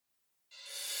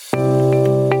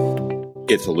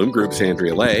It's Illum Group's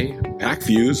Andrea Lay,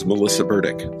 PackView's Melissa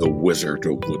Burdick, the Wizard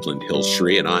of Woodland Hills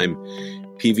Shree, and I'm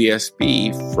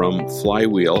PVSB from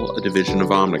Flywheel, a division of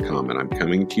Omnicom, and I'm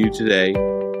coming to you today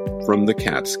from the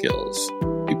Catskills.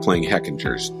 I'll be playing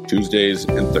Heckingers Tuesdays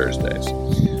and Thursdays.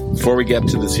 Before we get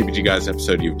to the CPG Guys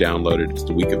episode you've downloaded, it's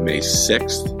the week of May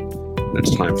 6th, and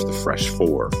it's time for the Fresh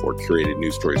Four curated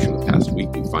news stories from the past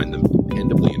week. We find them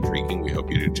dependably intriguing. We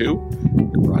hope you do too.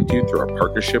 We're brought to you through our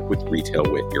partnership with Retail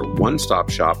Wit, your one-stop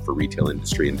shop for retail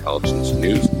industry intelligence and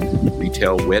news.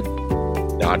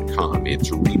 RetailWit.com. It's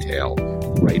retail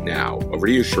right now. Over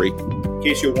to you, Shree. In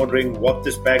case you're wondering what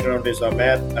this background is, I'm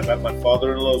at my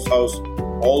father-in-law's house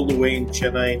all the way in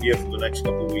Chennai, India for the next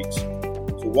couple of weeks.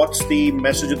 So what's the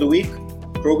message of the week?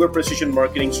 Kroger Precision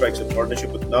Marketing strikes a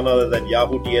partnership with none other than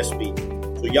Yahoo DSP.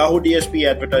 So Yahoo DSP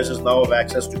advertisers now have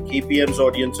access to KPM's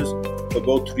audiences for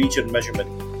both reach and measurement.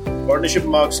 Partnership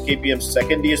marks KPM's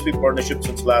second DSP partnership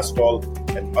since last fall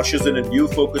and ushers in a new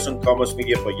focus on commerce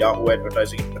media for Yahoo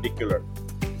advertising in particular.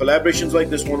 Collaborations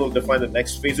like this one will define the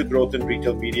next phase of growth in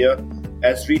retail media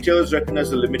as retailers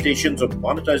recognize the limitations of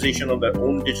monetization on their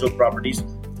own digital properties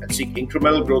and seek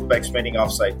incremental growth by expanding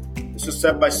offsite. This is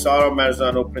said by Sara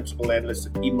Marzano, principal analyst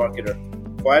at eMarketer.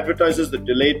 For advertisers, the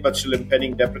delayed but still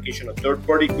impending deprecation of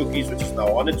third-party cookies, which is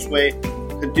now on its way,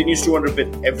 continues to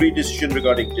underpin every decision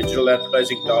regarding digital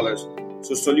advertising dollars.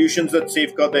 So solutions that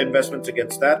safeguard their investments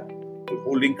against that will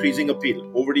hold increasing appeal.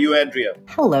 Over to you, Andrea.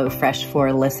 Hello, Fresh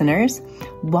 4 listeners.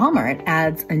 Walmart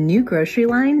adds a new grocery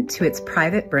line to its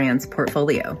private brands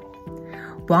portfolio.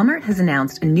 Walmart has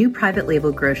announced a new private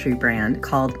label grocery brand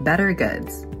called Better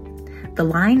Goods. The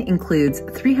line includes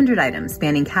 300 items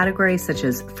spanning categories such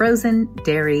as frozen,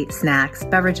 dairy, snacks,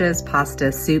 beverages,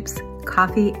 pasta, soups,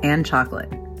 coffee, and chocolate.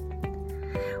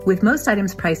 With most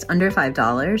items priced under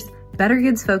 $5, Better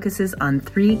Goods focuses on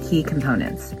three key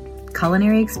components: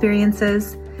 culinary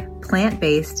experiences,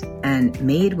 plant-based, and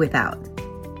made without.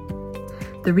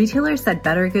 The retailer said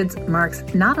Better Goods marks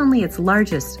not only its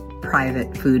largest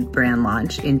private food brand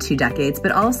launch in 2 decades,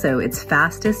 but also its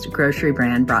fastest grocery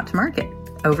brand brought to market.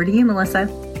 Over to you, Melissa.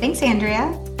 Thanks,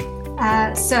 Andrea.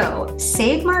 So,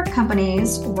 Save Mart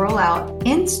companies roll out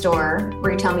in-store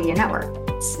retail media network.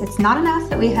 It's not enough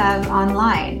that we have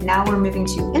online. Now we're moving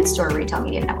to in-store retail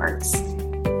media networks.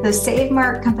 The Save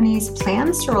Mart companies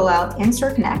plans to roll out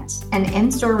In-Store Connect, an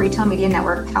in-store retail media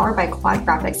network powered by Quad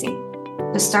Graphics Inc.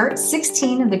 To start,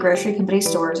 16 of the grocery company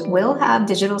stores will have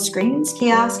digital screens,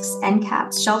 kiosks, end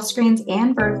caps, shelf screens,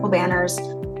 and vertical banners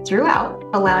throughout,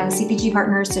 allowing CPG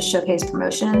partners to showcase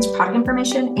promotions, product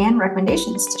information, and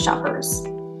recommendations to shoppers.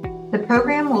 The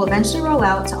program will eventually roll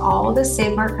out to all the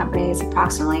Save Mart companies,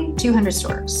 approximately 200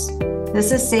 stores.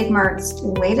 This is Save Mart's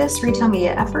latest retail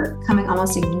media effort, coming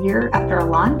almost a year after a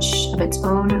launch of its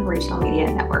own retail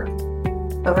media network.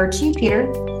 Over to you,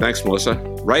 Peter. Thanks, Melissa.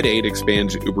 Rite Aid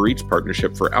expands Uber Eats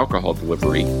partnership for alcohol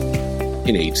delivery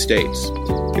in 8 states.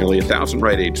 Nearly 1,000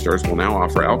 Rite Aid stores will now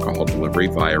offer alcohol delivery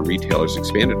via retailers'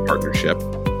 expanded partnership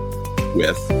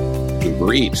with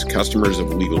Uber Eats. Customers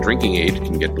of legal drinking age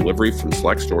can get delivery from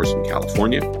select stores in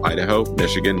California, Idaho,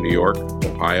 Michigan, New York,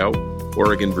 Ohio,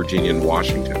 Oregon, Virginia, and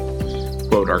Washington.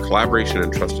 Quote, "Our collaboration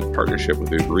and trusted partnership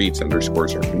with Uber Eats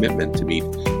underscores our commitment to meet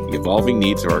the evolving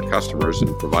needs of our customers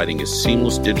and providing a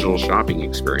seamless digital shopping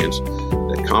experience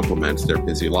that complements their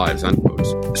busy lives," unquote,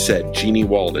 said Jeannie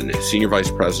Walden, Senior Vice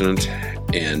President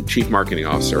and Chief Marketing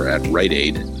Officer at Rite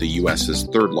Aid, the U.S.'s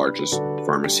third largest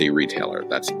pharmacy retailer.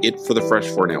 That's it for the Fresh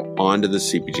 4. Now on to the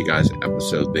CPG Guys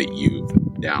episode that you've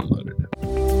downloaded.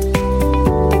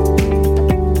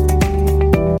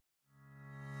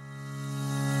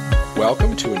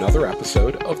 Welcome to another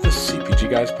episode of the CPG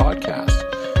Guys podcast.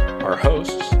 Our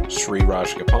hosts, Sri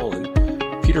Rajgopalan,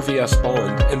 Peter V.S.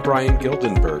 Bond, and Brian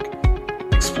Gildenberg,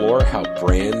 explore how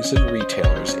brands and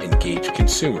retailers engage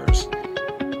consumers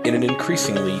in an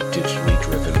increasingly digitally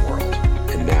driven world.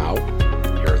 And now,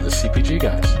 here are the CPG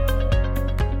Guys.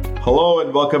 Hello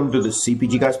and welcome to the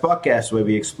CPG Guys podcast, where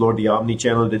we explore the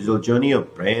omni-channel digital journey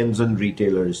of brands and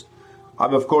retailers.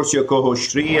 I'm, of course, your co-host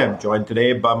Sri. I'm joined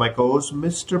today by my co-host,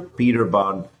 Mr. Peter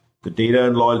Bond, the data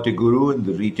and loyalty guru and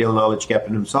the retail knowledge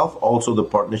captain himself, also the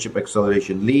partnership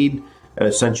acceleration lead at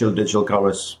Essential Digital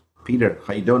Commerce. Peter,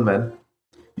 how you doing, man?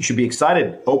 You should be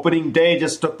excited. Opening day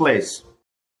just took place.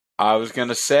 I was going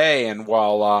to say, and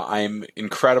while I'm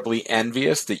incredibly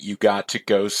envious that you got to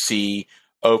go see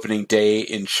opening day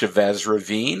in Chavez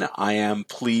Ravine, I am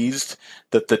pleased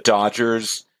that the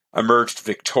Dodgers emerged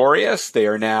victorious. They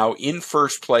are now in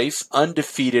first place,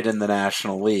 undefeated in the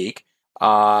National League.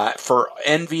 For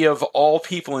envy of all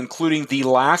people, including the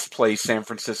last place San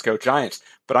Francisco Giants.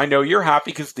 But I know you're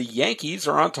happy because the Yankees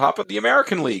are on top of the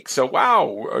American League. So,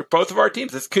 wow, both of our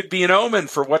teams. This could be an omen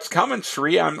for what's coming,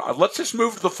 Sri. Let's just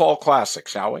move to the Fall Classic,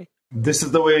 shall we? This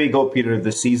is the way we go, Peter.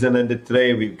 The season ended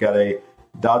today. We've got a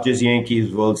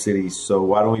Dodgers-Yankees World Series. So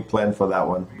why don't we plan for that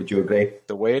one? Would you agree?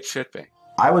 The way it should be.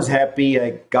 I was happy.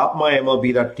 I got my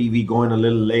MLB.TV going a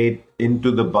little late into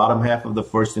the bottom half of the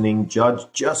first inning. Judge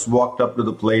just walked up to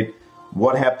the plate.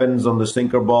 What happens on the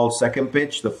sinker ball second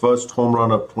pitch? The first home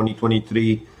run of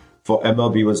 2023 for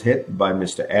MLB was hit by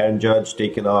Mr. Aaron Judge,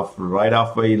 taken off right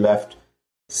off where he left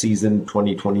season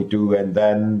 2022. And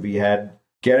then we had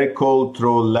Garrett Cole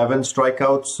throw 11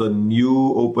 strikeouts, a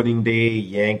new opening day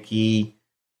Yankee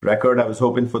record. I was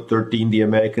hoping for 13, the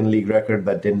American League record.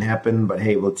 That didn't happen, but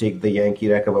hey, we'll take the Yankee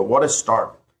record. But what a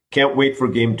start. Can't wait for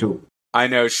game 2. I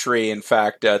know, Sri. In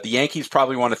fact, the Yankees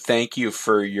probably want to thank you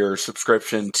for your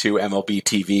subscription to MLB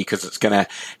TV because it's going to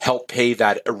help pay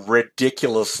that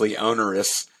ridiculously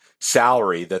onerous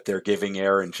salary that they're giving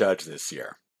Aaron Judge this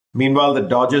year. Meanwhile, the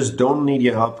Dodgers don't need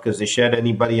your help because they shed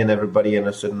anybody and everybody and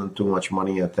are sitting on too much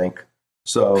money, I think.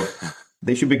 So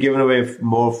they should be giving away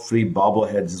more free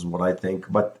bobbleheads is what I think.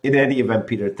 But in any event,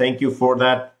 Peter, thank you for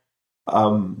that.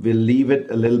 We'll leave it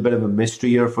a little bit of a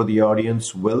mystery here for the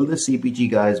audience. Will the CPG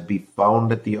guys be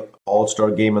found at the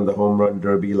All-Star Game and the Home Run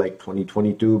Derby like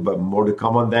 2022? But more to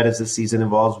come on that as the season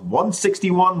evolves.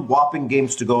 161 whopping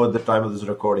games to go at the time of this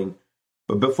recording.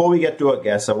 But before we get to our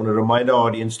guests, I want to remind our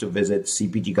audience to visit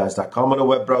cpgguys.com on a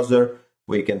web browser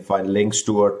where you can find links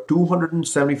to our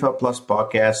 275 plus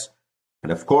podcasts.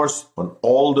 And of course, on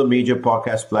all the major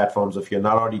podcast platforms. If you're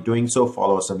not already doing so,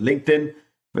 follow us on LinkedIn,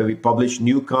 where we publish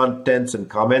new contents and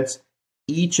comments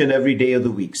each and every day of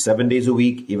the week, 7 days a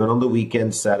week, even on the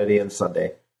weekends, Saturday and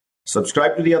Sunday.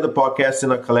 Subscribe to the other podcasts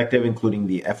in our collective, including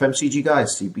the FMCG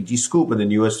Guys, CPG Scoop, and the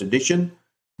newest edition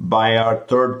by our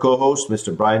third co-host,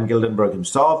 Mr. Brian Gildenberg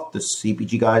himself, the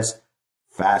CPG Guys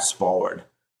Fast Forward.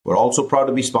 We're also proud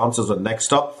to be sponsors of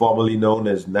Next Up, formerly known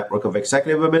as Network of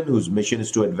Executive Women, whose mission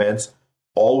is to advance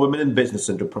all women in business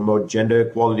and to promote gender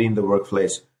equality in the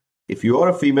workplace. If you are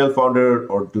a female founder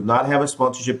or do not have a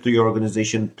sponsorship through your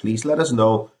organization, please let us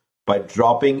know by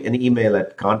dropping an email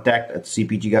at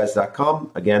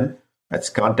contact@cpgguys.com. Again, that's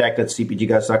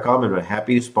contact@cpgguys.com, and we're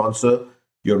happy to sponsor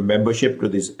your membership to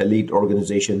this elite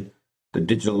organization. The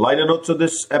digital liner notes of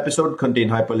this episode contain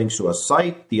hyperlinks to our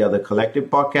site, the other collective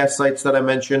podcast sites that I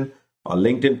mentioned, our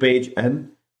LinkedIn page,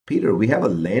 and Peter, we have a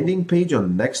landing page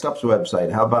on Next Up's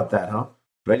website. How about that, huh?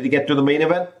 Ready to get to the main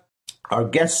event? Our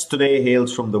guest today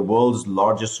hails from the world's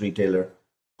largest retailer,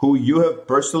 who you have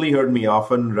personally heard me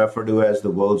often refer to as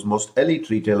the world's most elite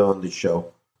retailer on this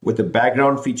show. With a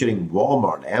background featuring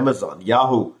Walmart, Amazon,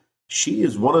 Yahoo, she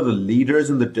is one of the leaders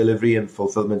in the delivery and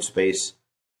fulfillment space.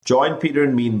 Join Peter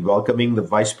and me in welcoming the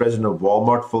Vice President of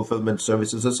Walmart Fulfillment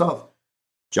Services herself,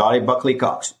 Jaré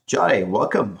Buckley-Cox. Jaré,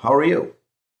 welcome. How are you?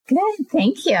 Good.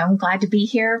 Thank you. I'm glad to be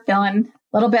here. Feeling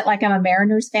a little bit like I'm a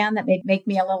Mariners fan. That may make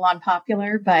me a little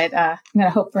unpopular, but I'm going to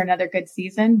hope for another good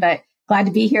season. But glad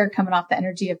to be here coming off the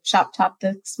energy of Shop Top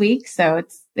this week. So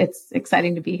it's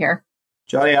exciting to be here.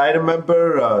 Jaré, I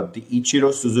remember the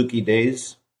Ichiro Suzuki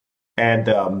days. And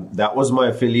that was my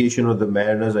affiliation with the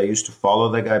Mariners. I used to follow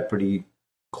that guy pretty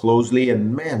closely.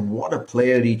 And man, what a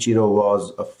player Ichiro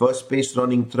was. A first base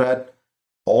running threat.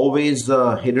 Always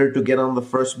a hitter to get on the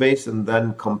first base and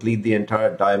then complete the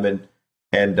entire diamond.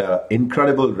 And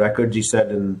incredible records he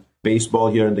set in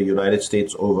baseball here in the United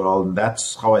States overall. And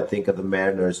that's how I think of the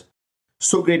Mariners.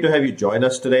 So great to have you join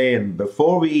us today. And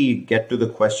before we get to the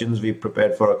questions we've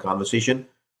prepared for our conversation,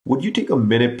 would you take a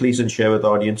minute, please, and share with the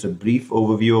audience a brief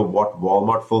overview of what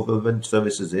Walmart Fulfillment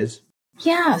Services is?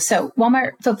 Yeah, so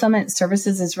Walmart Fulfillment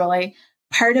Services is really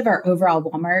part of our overall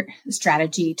Walmart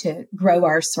strategy to grow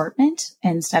our assortment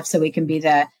and stuff so we can be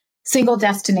the single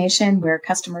destination where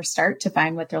customers start to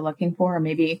find what they're looking for, or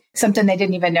maybe something they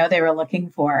didn't even know they were looking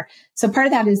for. So part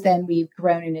of that is then we've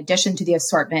grown, in addition to the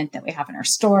assortment that we have in our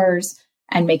stores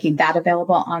and making that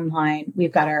available online,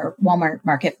 we've got our Walmart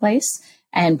Marketplace.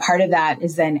 And part of that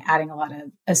is then adding a lot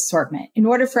of assortment. In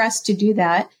order for us to do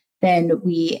that, then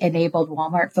we enabled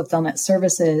Walmart Fulfillment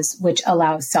Services, which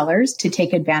allows sellers to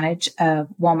take advantage of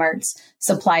Walmart's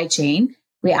supply chain.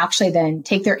 We actually then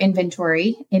take their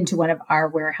inventory into one of our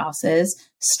warehouses,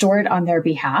 store it on their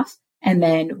behalf. And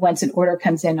then once an order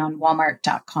comes in on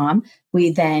Walmart.com, we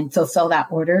then fulfill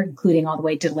that order, including all the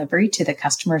way delivery to the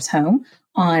customer's home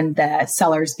on the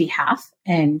seller's behalf.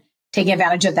 And taking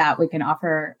advantage of that, we can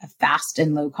offer a fast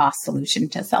and low-cost solution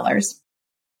to sellers.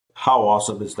 How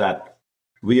awesome is that?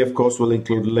 We, of course, will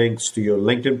include links to your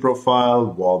LinkedIn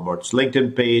profile, Walmart's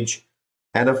LinkedIn page,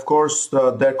 And of course,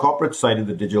 their corporate site in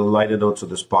the digital liner notes of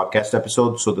this podcast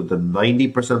episode, so that the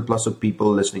 90% plus of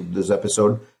people listening to this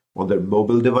episode on their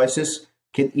mobile devices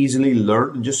can easily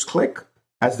learn and just click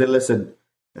as they listen.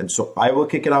 And so I will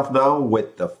kick it off now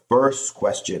with the first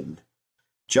question.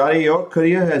 Jaré, your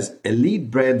career has elite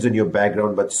brands in your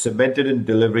background, but cemented in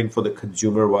delivering for the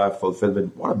consumer via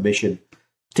fulfillment. What a mission.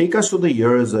 Take us through the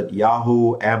years at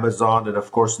Yahoo, Amazon, and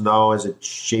of course now as it's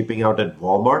shaping out at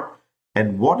Walmart.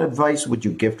 And what advice would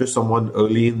you give to someone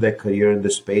early in their career in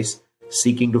this space,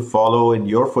 seeking to follow in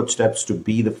your footsteps to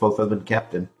be the fulfillment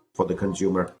captain for the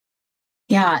consumer?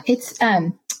 Yeah, it's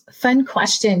a fun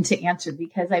question to answer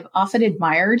because I've often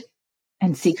admired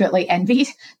and secretly envied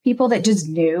people that just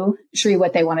knew, Shri,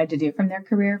 what they wanted to do from their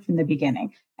career from the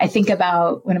beginning. I think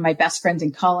about one of my best friends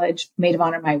in college, maid of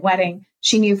honor at my wedding.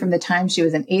 She knew from the time she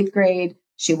was in 8th grade,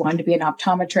 she wanted to be an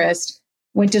optometrist,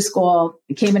 went to school,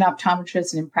 became an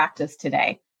optometrist, and in practice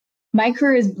today. My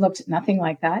career has looked nothing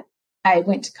like that. I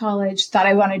went to college, thought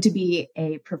I wanted to be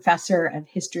a professor of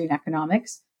history and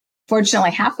economics.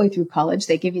 Fortunately, halfway through college,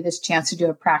 they give you this chance to do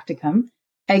a practicum.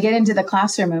 I get into the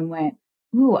classroom and went,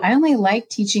 ooh, I only like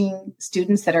teaching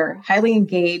students that are highly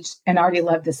engaged and already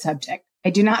love the subject. I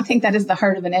do not think that is the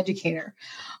heart of an educator.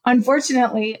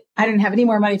 Unfortunately, I didn't have any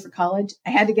more money for college.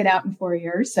 I had to get out in 4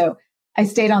 years. So I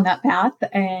stayed on that path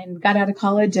and got out of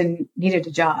college and needed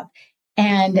a job.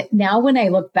 And now when I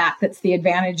look back, that's the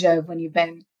advantage of when you've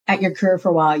been at your career for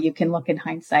a while, you can look in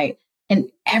hindsight.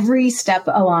 And every step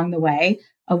along the way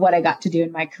of what I got to do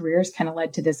in my career has kind of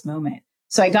led to this moment.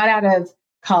 So I got out of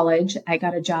college, I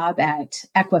got a job at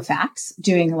Equifax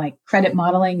doing like credit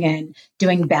modeling and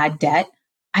doing bad debt.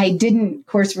 I didn't, of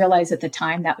course, realize at the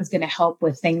time that was going to help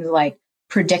with things like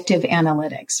predictive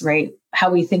analytics, right?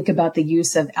 How we think about the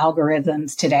use of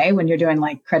algorithms today when you're doing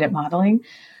like credit modeling.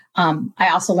 I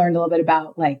also learned a little bit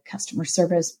about like customer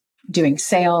service, doing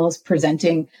sales,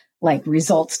 presenting like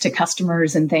results to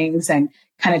customers and things, and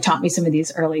kind of taught me some of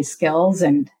these early skills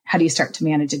and how do you start to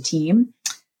manage a team.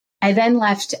 I then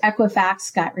left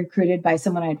Equifax, got recruited by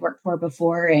someone I'd worked for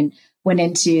before and went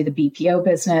into the BPO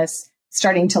business,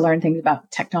 starting to learn things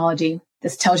about technology.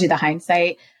 This tells you the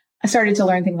hindsight. I started to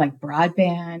learn things like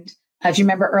broadband. If you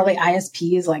remember early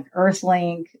ISPs like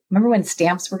Earthlink, remember when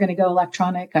stamps were going to go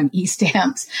electronic on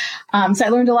e-stamps? So I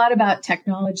learned a lot about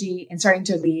technology and starting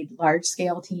to lead large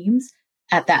scale teams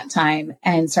at that time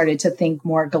and started to think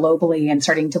more globally and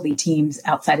starting to lead teams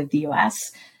outside of the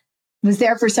US. Was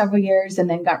there for several years and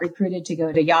then got recruited to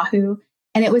go to Yahoo.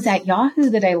 And it was at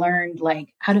Yahoo that I learned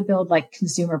like how to build like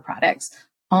consumer products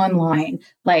online.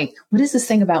 Like, what is this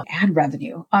thing about ad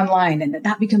revenue online? And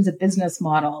that becomes a business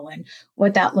model and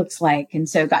what that looks like. And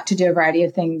so got to do a variety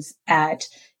of things at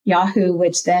Yahoo,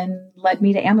 which then led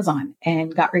me to Amazon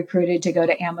and got recruited to go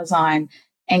to Amazon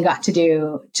and got to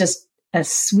do just a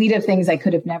suite of things I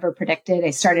could have never predicted.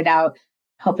 I started out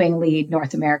helping lead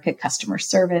North America customer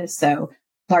service. So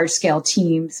large scale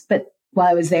teams. But while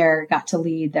I was there, got to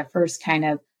lead the first kind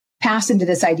of pass into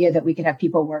this idea that we could have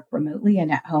people work remotely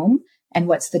and at home. And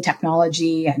what's the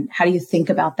technology and how do you think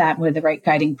about that? What are the right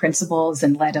guiding principles,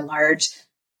 and led a large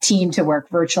team to work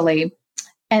virtually.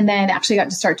 And then actually got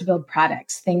to start to build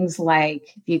products. Things like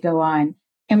if you go on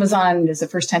Amazon, it was the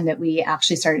first time that we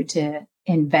actually started to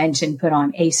invent and put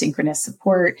on asynchronous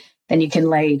support. Then you can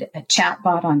lay a chat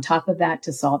bot on top of that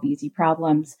to solve easy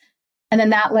problems. And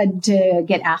then that led to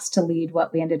get asked to lead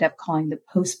what we ended up calling the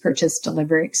post-purchase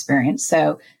delivery experience.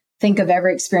 So think of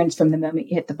every experience from the moment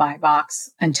you hit the buy box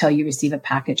until you receive a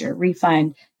package or a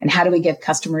refund. And how do we give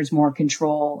customers more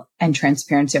control and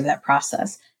transparency over that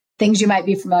process? Things you might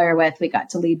be familiar with, we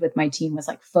got to lead with my team was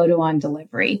like photo on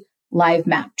delivery, live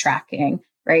map tracking,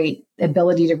 right? The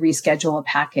ability to reschedule a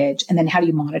package. And then how do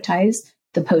you monetize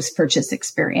the post-purchase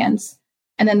experience?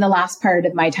 And then the last part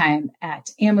of my time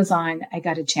at Amazon, I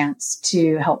got a chance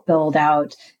to help build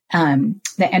out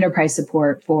the enterprise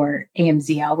support for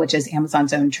AMZL, which is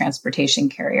Amazon's own transportation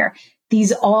carrier.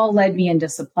 These all led me into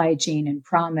supply chain and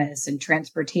promise and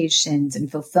transportations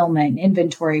and fulfillment and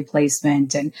inventory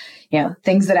placement and,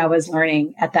 things that I was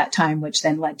learning at that time, which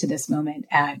then led to this moment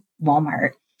at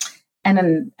Walmart. And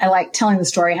then I like telling the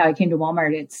story how I came to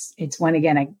Walmart. It's one,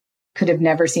 again, I could have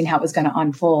never seen how it was going to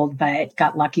unfold, but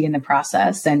got lucky in the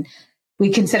process. And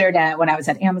we considered when I was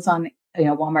at Amazon,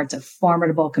 Walmart's a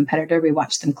formidable competitor. We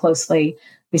watched them closely.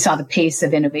 We saw the pace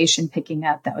of innovation picking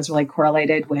up that was really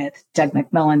correlated with Doug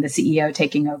McMillon, the CEO,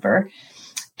 taking over.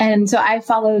 And so I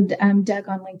followed Doug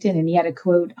on LinkedIn, and he had a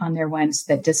quote on there once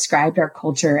that described our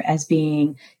culture as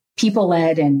being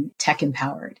people-led and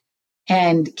tech-empowered.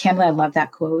 And candidly, I love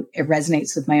that quote. It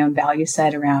resonates with my own value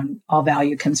set around all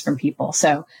value comes from people.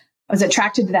 So I was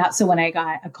attracted to that. So when I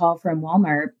got a call from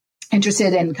Walmart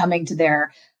interested in coming to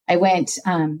there, I went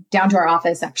down to our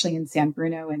office actually in San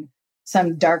Bruno in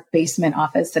some dark basement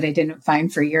office that I didn't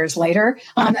find for years later,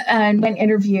 and went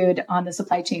interviewed on the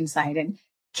supply chain side. And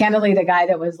candidly, the guy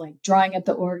that was like drawing up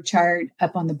the org chart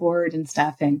up on the board and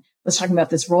stuff and was talking about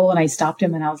this role. And I stopped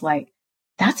him and I was like,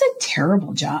 that's a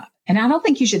terrible job. And I don't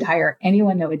think you should hire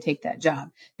anyone that would take that job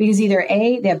because either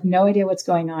A, they have no idea what's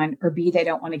going on, or B, they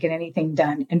don't want to get anything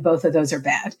done. And both of those are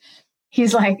bad.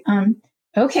 He's like,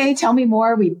 okay, tell me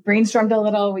more. We brainstormed a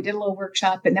little, we did a little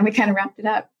workshop, and then we kind of wrapped it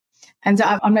up. And so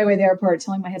I'm on my way to the airport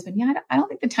telling my husband, yeah, I don't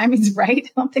think the timing's right.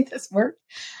 I don't think this worked.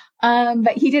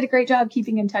 But he did a great job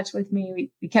keeping in touch with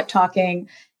me. We kept talking,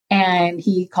 and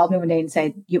he called me one day and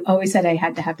said, you always said I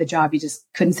had to have the job. You just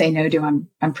couldn't say no to him.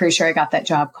 I'm pretty sure I got that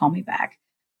job. Call me back.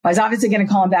 I was obviously going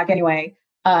to call him back anyway,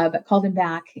 but called him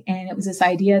back. And it was this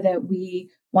idea that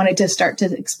we wanted to start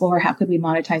to explore how could we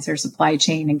monetize our supply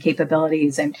chain and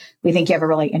capabilities. And we think you have a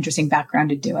really interesting background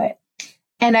to do it.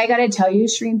 And I got to tell you,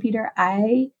 Shereen, Peter,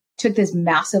 I took this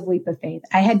massive leap of faith.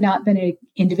 I had not been an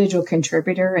individual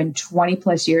contributor in 20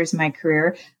 plus years in my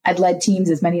career. I'd led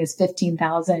teams as many as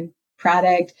 15,000,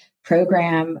 product,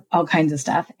 program, all kinds of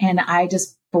stuff. And I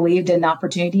just believed in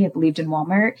opportunity. I believed in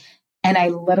Walmart. And I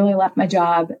literally left my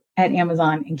job at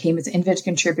Amazon and came as an individual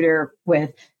contributor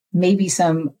with maybe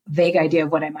some vague idea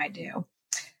of what I might do.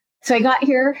 So I got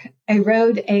here, I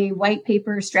wrote a white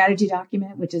paper strategy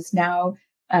document, which is now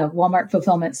Walmart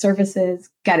Fulfillment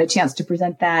Services, got a chance to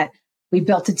present that. We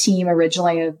built a team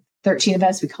originally of 13 of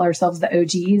us. We call ourselves the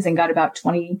OGs and got about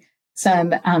 20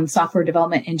 some software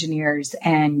development engineers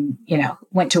and,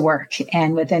 went to work.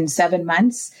 And within 7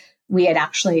 months, we had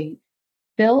actually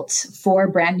built 4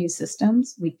 brand new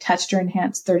systems. We touched or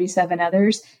enhanced 37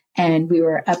 others, and we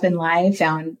were up and live,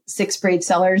 found 6 braid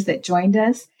sellers that joined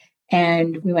us,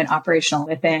 and we went operational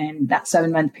within that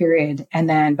 7-month period. And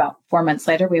then about 4 months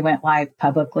later, we went live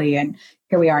publicly, and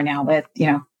here we are now with,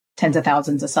 tens of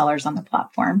thousands of sellers on the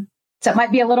platform. So it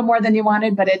might be a little more than you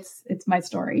wanted, but it's my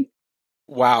story.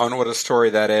 Wow, and what a story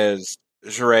that is.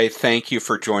 Jaré, thank you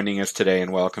for joining us today,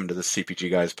 and welcome to the CPG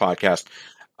Guys podcast.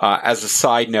 As a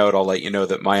side note, I'll let you know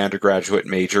that my undergraduate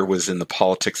major was in the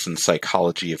politics and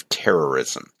psychology of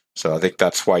terrorism. So I think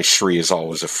that's why Sri is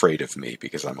always afraid of me,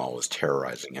 because I'm always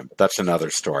terrorizing him. But that's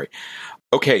another story.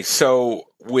 Okay, so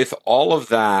with all of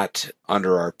that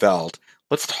under our belt,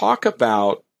 let's talk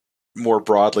about more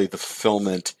broadly the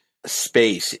fulfillment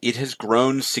space. It has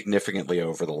grown significantly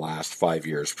over the last 5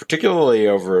 years, particularly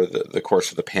over the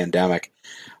course of the pandemic.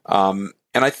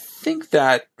 And I think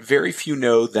that very few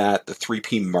know that the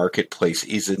 3P marketplace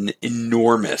is an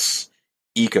enormous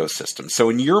ecosystem. So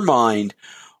in your mind,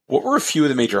 what were a few of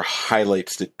the major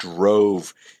highlights that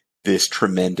drove this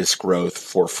tremendous growth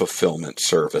for fulfillment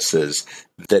services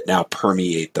that now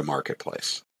permeate the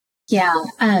marketplace? Yeah,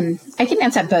 I can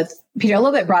answer both, Peter, a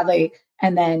little bit broadly,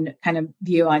 and then kind of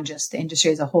view on just the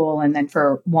industry as a whole, and then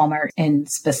for Walmart in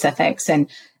specifics. And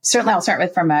certainly I'll start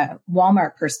with from a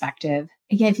Walmart perspective.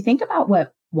 Again, if you think about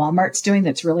what Walmart's doing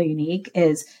that's really unique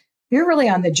is we're really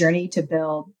on the journey to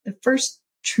build the first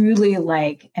truly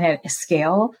at a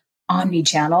scale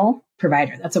omni-channel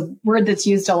provider. That's a word that's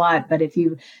used a lot, but if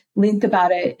you think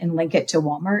about it and link it to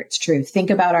Walmart, it's true.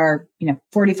 Think about our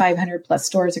 4,500 plus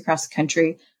stores across the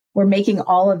country. We're making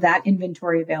all of that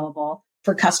inventory available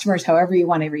for customers however you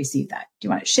want to receive that. Do you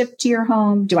want it shipped to your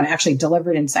home? Do you want to actually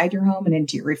deliver it inside your home and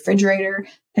into your refrigerator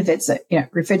if it's a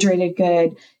refrigerated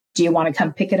good? Do you want to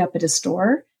come pick it up at a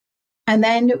store? And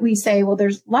then we say, well,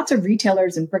 there's lots of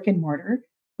retailers in brick and mortar,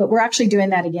 but we're actually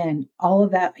doing that again, all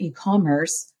of that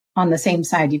e-commerce on the same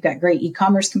side. You've got great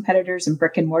e-commerce competitors in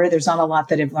brick and mortar. There's not a lot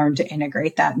that have learned to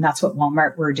integrate that. And that's what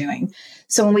Walmart we're doing.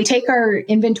 So when we take our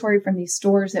inventory from these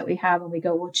stores that we have and we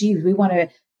go, well, geez, we want to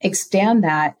expand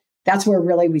that. That's where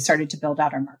really we started to build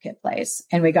out our marketplace.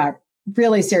 And we got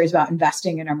really serious about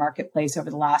investing in our marketplace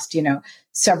over the last,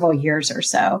 several years or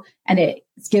so. And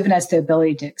it's given us the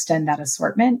ability to extend that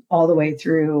assortment all the way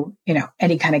through,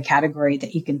 any kind of category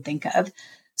that you can think of.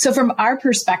 So from our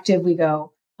perspective, we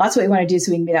go, that's what we want to do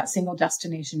so we can be that single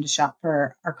destination to shop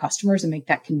for our customers and make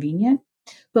that convenient.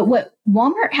 But what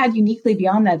Walmart had uniquely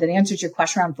beyond that answers your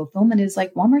question around fulfillment is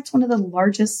Walmart's one of the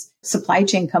largest supply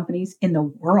chain companies in the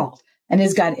world and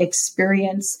has got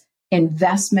experience,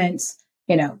 investments,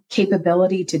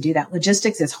 capability to do that.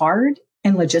 Logistics is hard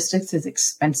and logistics is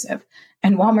expensive.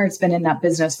 And Walmart's been in that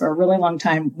business for a really long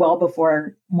time, well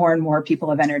before more and more people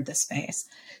have entered the space.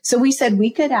 So we said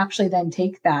we could actually then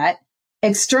take that,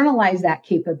 externalize that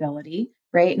capability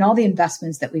right? And all the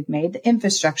investments that we've made, the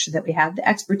infrastructure that we have, the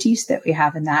expertise that we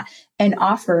have in that, and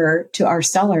offer to our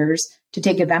sellers to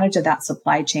take advantage of that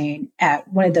supply chain at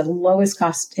one of the lowest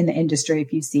costs in the industry,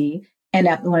 if you see, and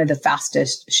at one of the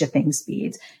fastest shipping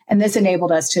speeds. And this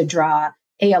enabled us to draw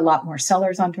a lot more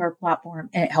sellers onto our platform,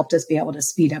 and it helped us be able to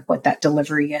speed up what that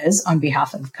delivery is on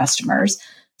behalf of customers.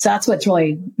 So that's what's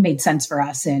really made sense for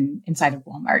us inside of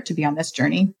Walmart to be on this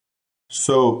journey.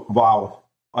 So, wow.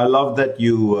 I love that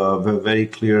you were very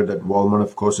clear that Walmart,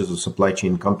 of course, is a supply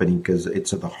chain company because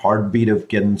it's at the heartbeat of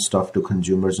getting stuff to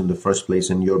consumers in the first place.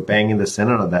 And you're bang in the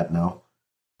center of that now.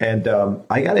 And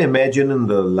I got to imagine in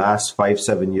the last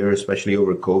 5-7 years, especially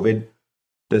over COVID,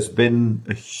 there's been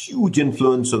a huge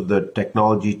influence of the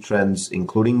technology trends,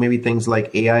 including maybe things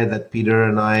like AI that Peter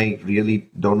and I really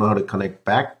don't know how to connect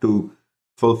back to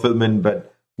fulfillment. But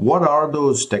what are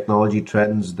those technology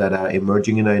trends that are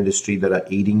emerging in our industry that are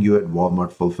aiding you at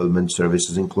Walmart Fulfillment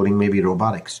Services, including maybe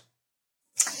robotics?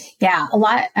 Yeah, a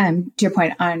lot, to your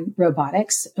point on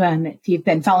robotics. If you've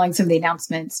been following some of the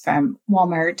announcements from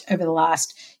Walmart over the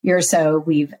last year or so,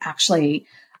 we've actually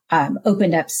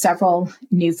opened up several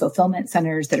new fulfillment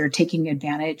centers that are taking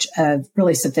advantage of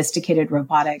really sophisticated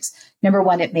robotics. Number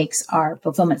one, it makes our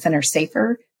fulfillment center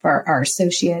safer for our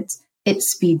associates. It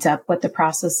speeds up what the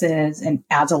process is and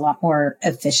adds a lot more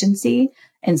efficiency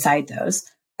inside those.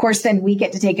 Of course, then we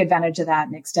get to take advantage of that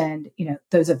and extend,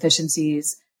 those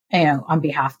efficiencies, on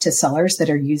behalf to sellers that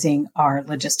are using our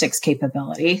logistics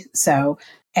capability. So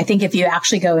I think if you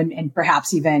actually go and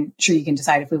perhaps even, sure, you can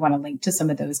decide if we want to link to some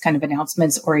of those kind of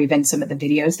announcements or even some of the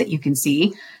videos that you can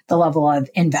see the level of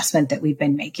investment that we've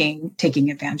been making, taking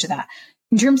advantage of that.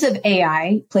 In terms of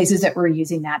AI, places that we're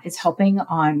using that is helping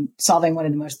on solving one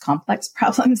of the most complex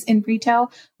problems in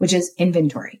retail, which is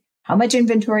inventory. How much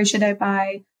inventory should I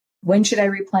buy? When should I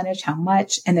replenish? How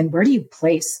much? And then where do you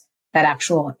place that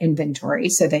actual inventory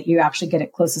so that you actually get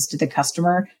it closest to the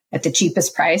customer at the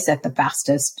cheapest price at the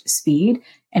fastest speed?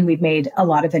 And we've made a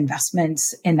lot of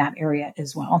investments in that area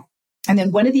as well. And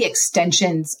then one of the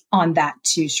extensions on that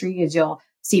too, Sri, is you'll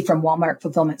see from Walmart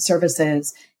Fulfillment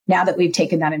Services, now that we've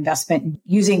taken that investment and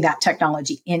using that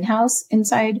technology in-house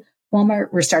inside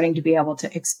Walmart, we're starting to be able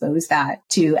to expose that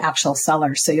to actual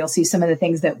sellers. So you'll see some of the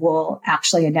things that we'll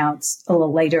actually announce a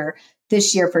little later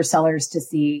this year for sellers to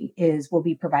see is we'll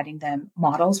be providing them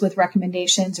models with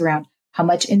recommendations around how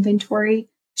much inventory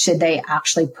should they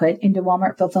actually put into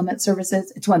Walmart Fulfillment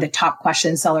Services. It's one of the top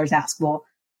questions sellers ask, well,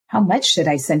 how much should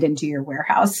I send into your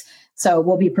warehouse? So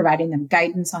we'll be providing them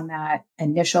guidance on that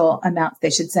initial amount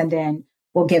they should send in.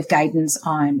 We'll give guidance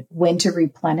on when to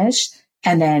replenish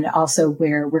and then also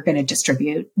where we're going to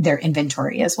distribute their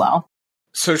inventory as well.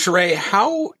 So, Jaré,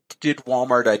 how did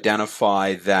Walmart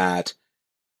identify that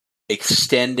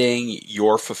extending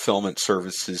your fulfillment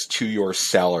services to your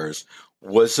sellers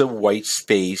was a white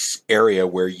space area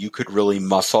where you could really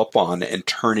muscle up on and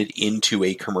turn it into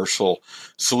a commercial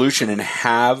solution and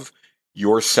have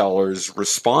your sellers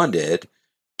responded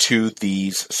to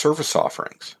these service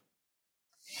offerings?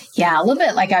 Yeah, a little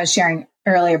bit like I was sharing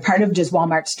earlier, part of just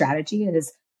Walmart's strategy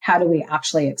is how do we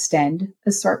actually extend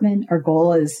assortment? Our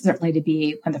goal is certainly to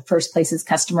be one of the first places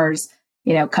customers,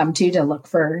 come to look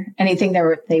for anything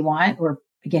they want or,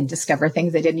 again, discover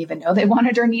things they didn't even know they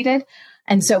wanted or needed.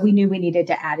 And so we knew we needed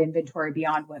to add inventory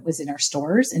beyond what was in our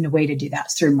stores, and a way to do that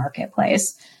is through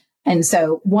Marketplace. And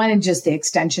so one, just the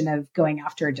extension of going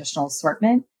after additional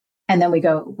assortment. And then we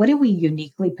go, what are we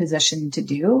uniquely positioned to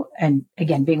do? And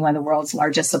again, being one of the world's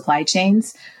largest supply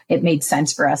chains, it made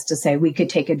sense for us to say we could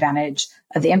take advantage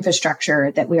of the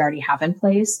infrastructure that we already have in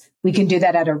place. We can do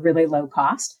that at a really low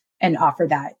cost and offer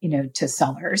that, to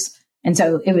sellers. And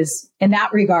so it was, in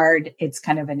that regard, it's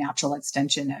kind of a natural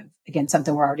extension of, again,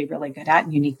 something we're already really good at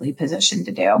and uniquely positioned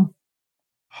to do.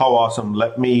 How awesome.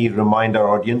 Let me remind our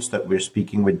audience that we're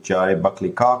speaking with Jaré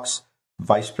Buckley-Cox,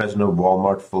 Vice President of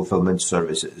Walmart Fulfillment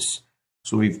Services.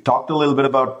 So we've talked a little bit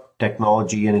about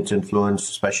technology and its influence,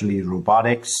 especially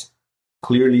robotics.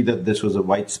 Clearly that this was a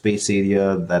white space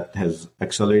area that has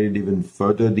accelerated even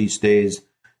further these days.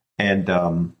 And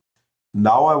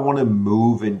now I want to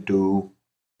move into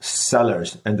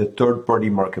sellers and the third-party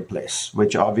marketplace,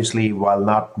 which obviously, while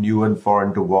not new and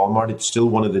foreign to Walmart, it's still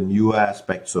one of the new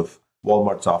aspects of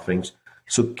Walmart's offerings.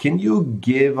 So can you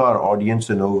give our audience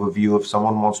an overview if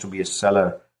someone wants to be a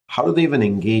seller? How do they even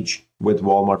engage with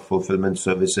Walmart Fulfillment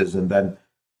Services? And then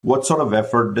what sort of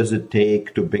effort does it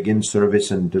take to begin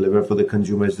service and deliver for the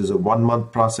consumers? Is it a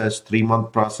 1-month process,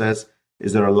 3-month process?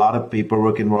 Is there a lot of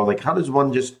paperwork involved? Like, how does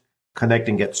one just connect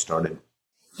and get started?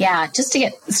 Yeah, just to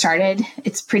get started,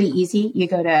 it's pretty easy. You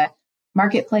go to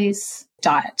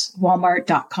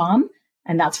marketplace.walmart.com,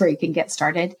 and that's where you can get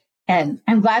started. And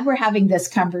I'm glad we're having this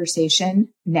conversation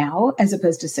now as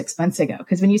opposed to 6 months ago.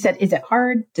 Because when you said, is it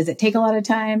hard? Does it take a lot of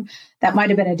time? That might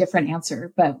have been a different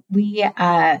answer. But we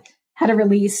had a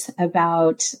release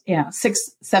about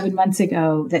 6-7 months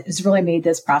ago that has really made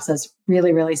this process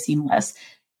really, really seamless.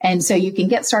 And so you can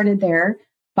get started there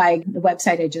by the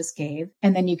website I just gave,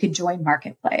 and then you can join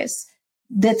Marketplace.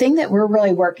 The thing that we're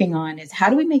really working on is how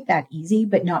do we make that easy,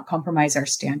 but not compromise our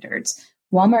standards?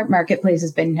 Walmart Marketplace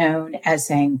has been known as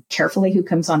saying carefully who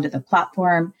comes onto the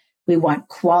platform. We want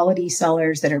quality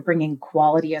sellers that are bringing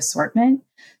quality assortment.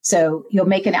 So you'll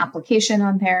make an application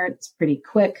on there. It's pretty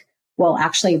quick. We'll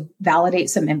actually validate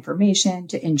some information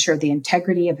to ensure the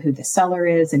integrity of who the seller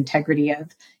is, integrity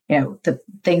of, the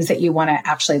things that you want to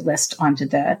actually list onto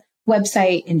the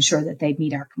website, ensure that they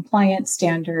meet our compliance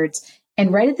standards.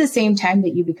 And right at the same time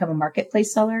that you become a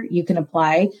marketplace seller, you can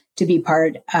apply to be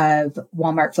part of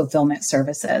Walmart Fulfillment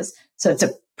Services. So it's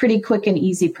a pretty quick and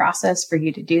easy process for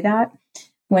you to do that.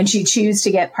 Once you choose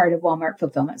to get part of Walmart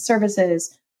Fulfillment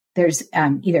Services, there's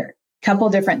either a couple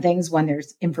different things. One,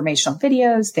 there's informational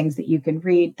videos, things that you can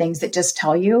read, things that just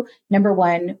tell you, number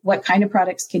one, what kind of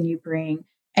products can you bring?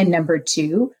 And number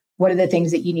two, what are the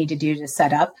things that you need to do to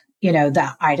set up,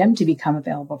 that item to become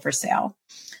available for sale?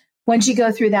 Once you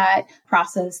go through that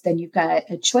process, then you've got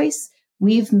a choice.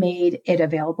 We've made it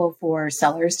available for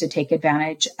sellers to take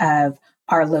advantage of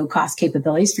our low-cost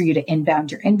capabilities for you to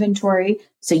inbound your inventory.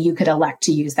 So you could elect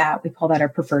to use that. We call that our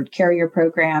preferred carrier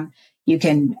program. You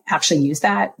can actually use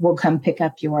that. We'll come pick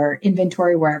up your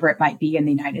inventory wherever it might be in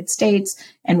the United States,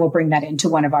 and we'll bring that into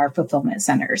one of our fulfillment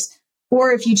centers.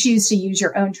 Or if you choose to use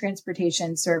your own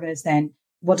transportation service, then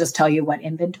we'll just tell you what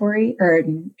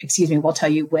we'll tell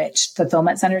you which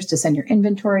fulfillment centers to send your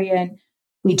inventory in.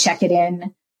 We check it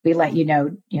in. We let you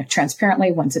know,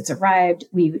 transparently once it's arrived.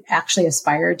 We actually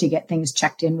aspire to get things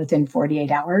checked in within 48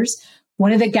 hours.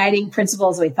 One of the guiding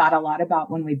principles we thought a lot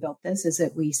about when we built this is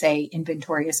that we say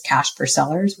inventory is cash for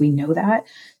sellers. We know that.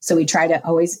 So we try to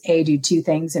always do two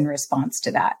things in response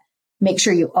to that. Make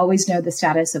sure you always know the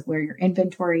status of where your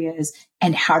inventory is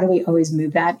and how do we always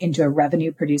move that into a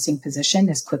revenue producing position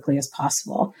as quickly as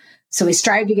possible. So we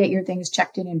strive to get your things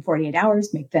checked in 48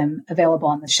 hours, make them available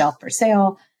on the shelf for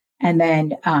sale. And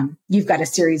then you've got a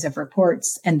series of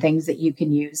reports and things that you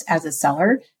can use as a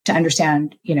seller to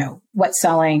understand, what's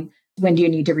selling, when do you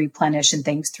need to replenish, and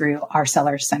things through our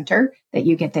seller center that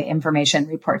you get the information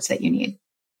reports that you need.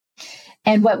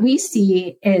 And what we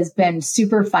see has been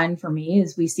super fun for me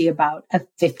is we see about a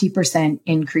 50%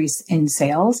 increase in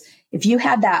sales. If you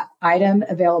had that item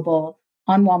available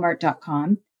on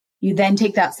Walmart.com, you then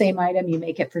take that same item, you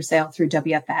make it for sale through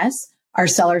WFS. Our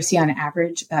sellers see on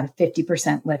average about a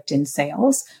 50% lift in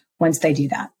sales once they do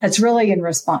that. That's really in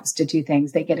response to two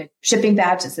things. They get a shipping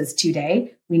badge that says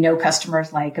 2-day. We know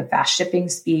customers like a fast shipping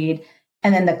speed.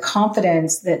 And then the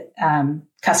confidence that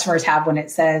customers have when it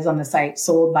says on the site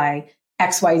sold by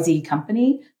XYZ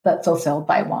company, but fulfilled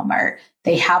by Walmart.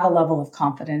 They have a level of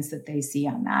confidence that they see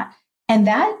on that. And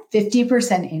that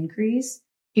 50% increase,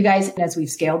 you guys, as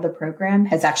we've scaled the program,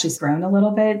 has actually grown a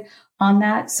little bit on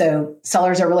that. So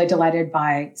sellers are really delighted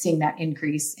by seeing that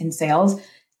increase in sales.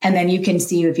 And then you can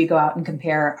see if you go out and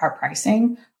compare our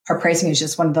pricing is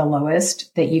just one of the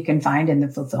lowest that you can find in the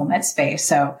fulfillment space.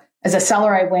 So as a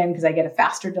seller, I win because I get a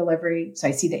faster delivery. So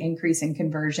I see the increase in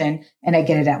conversion and I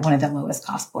get it at one of the lowest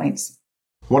cost points.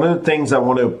 One of the things I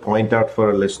want to point out for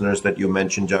our listeners that you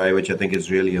mentioned, Jaré, which I think is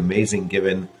really amazing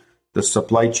given the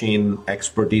supply chain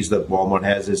expertise that Walmart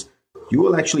has, is you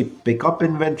will actually pick up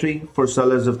inventory for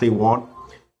sellers if they want.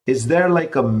 Is there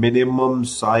like a minimum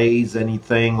size,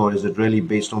 anything, or is it really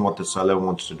based on what the seller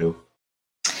wants to do?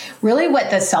 Really what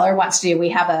the seller wants to do. We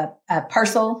have a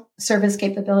parcel service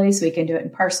capability, so we can do it in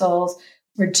parcels.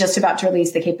 We're just about to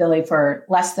release the capability for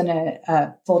less than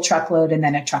a full truckload and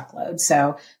then a truckload.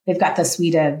 So we've got the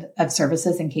suite of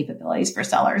services and capabilities for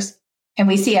sellers. And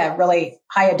we see a really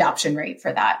high adoption rate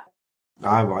for that.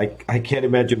 I can't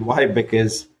imagine why,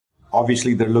 because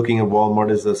obviously they're looking at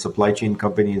Walmart as a supply chain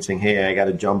company and saying, hey, I got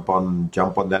to jump on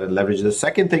that and leverage. The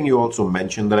second thing you also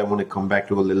mentioned that I want to come back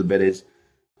to a little bit is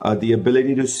the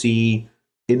ability to see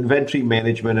inventory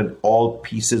management and all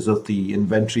pieces of the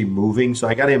inventory moving. So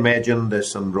I got to imagine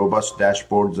there's some robust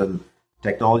dashboards and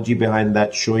technology behind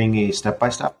that showing a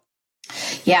step-by-step.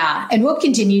 Yeah. And we'll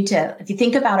continue to, if you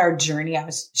think about our journey, I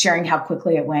was sharing how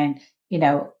quickly it went.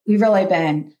 We've really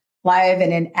been live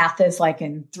and in Athens like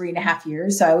in 3.5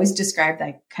 years. So I always describe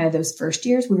like kind of those first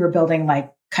years, we were building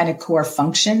like kind of core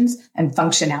functions and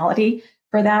functionality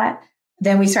for that.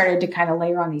 Then we started to kind of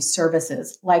layer on these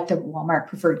services like the Walmart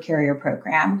Preferred Carrier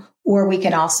Program, or we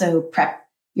can also prep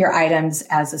your items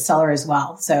as a seller as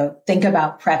well. So think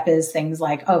about prep as things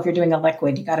like, if you're doing a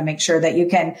liquid, you got to make sure that you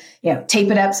can,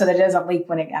 tape it up so that it doesn't leak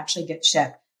when it actually gets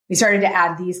shipped. We started to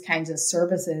add these kinds of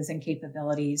services and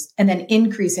capabilities, and then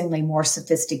increasingly more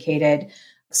sophisticated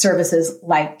services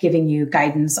like giving you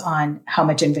guidance on how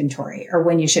much inventory or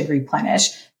when you should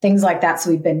replenish, things like that. So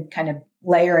we've been kind of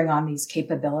layering on these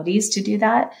capabilities to do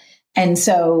that. And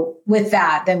so with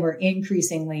that, then we're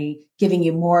increasingly giving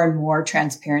you more and more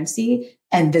transparency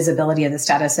and visibility of the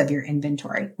status of your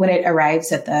inventory. When it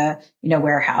arrives at the,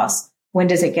 warehouse, when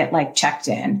does it get checked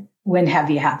in? When have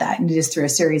you had that? And it is through a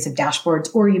series of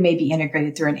dashboards, or you may be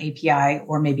integrated through an API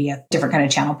or maybe a different kind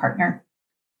of channel partner.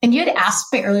 And you had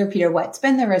asked me earlier, Peter, what's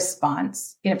been the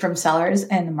response, from sellers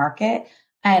and the market?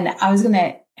 And I was going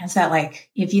to answer that,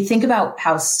 if you think about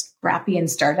how scrappy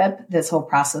and startup this whole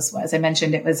process was, I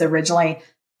mentioned it was originally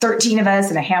 13 of us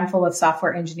and a handful of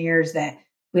software engineers that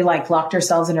we locked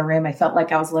ourselves in a room. I felt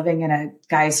like I was living in a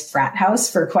guy's frat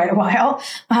house for quite a while.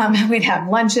 We'd have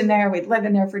lunch in there. We'd live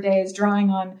in there for days,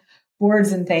 drawing on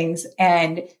boards and things.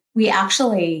 And we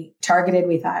actually targeted,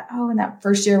 we thought, in that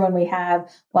first year when we'll have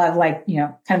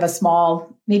kind of a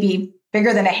small, maybe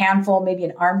bigger than a handful, maybe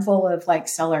an armful of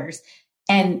sellers.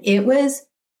 And it was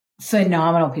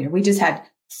phenomenal, Peter. We just had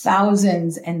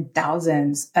thousands and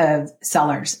thousands of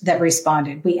sellers that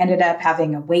responded. We ended up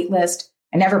having a wait list.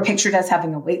 I never pictured us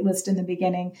having a wait list in the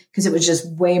beginning because it was just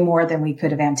way more than we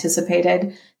could have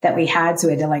anticipated that we had. So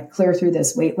we had to clear through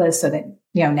this wait list so that,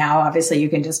 now obviously you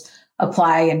can just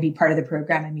apply and be part of the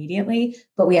program immediately.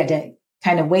 But we had to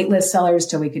kind of wait list sellers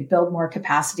till we could build more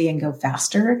capacity and go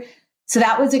faster. So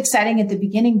that was exciting at the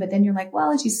beginning. But then you're like,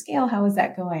 well, as you scale, how is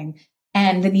that going?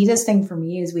 And the neatest thing for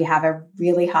me is we have a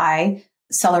really high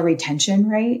seller retention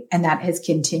rate, and that has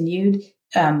continued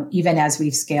even as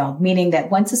we've scaled, meaning that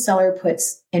once a seller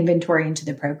puts inventory into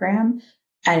the program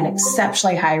at an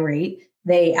exceptionally high rate,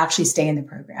 they actually stay in the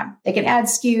program. They can add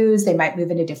SKUs, they might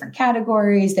move into different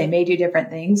categories, they may do different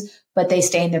things, but they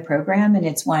stay in the program. And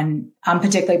it's one I'm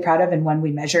particularly proud of and one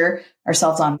we measure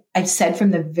ourselves on. I've said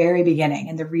from the very beginning,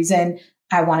 and the reason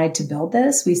I wanted to build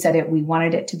this, we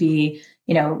wanted it to be,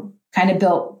 kind of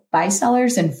built by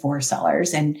sellers and for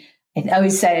sellers. And I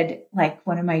always said,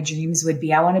 one of my dreams would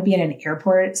be, I want to be in an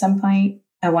airport at some point.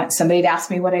 I want somebody to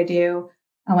ask me what I do.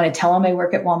 I want to tell them I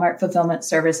work at Walmart Fulfillment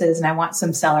Services, and I want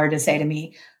some seller to say to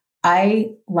me,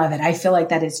 I love it. I feel like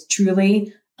that is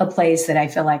truly a place that I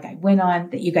feel like I went on,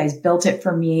 that you guys built it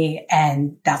for me,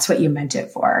 and that's what you meant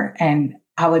it for. And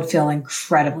I would feel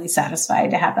incredibly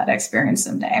satisfied to have that experience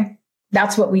someday.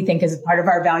 That's what we think is part of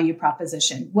our value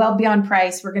proposition. Well, beyond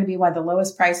price, we're going to be one of the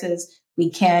lowest prices we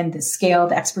can, the scale,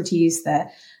 the expertise, the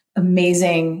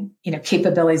amazing,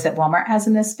 capabilities that Walmart has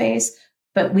in this space.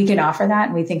 But we can offer that.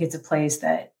 And we think it's a place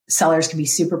that sellers can be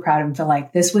super proud of and feel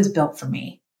like this was built for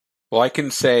me. Well, I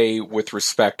can say with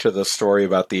respect to the story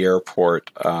about the airport,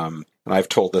 and I've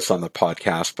told this on the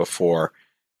podcast before,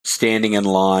 standing in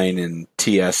line in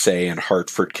TSA in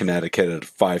Hartford, Connecticut at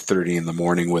 5:30 in the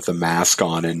morning with a mask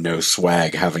on and no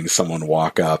swag, having someone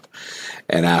walk up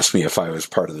and ask me if I was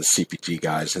part of the CPG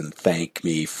guys and thank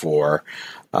me for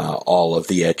all of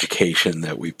the education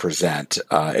that we present.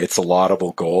 It's a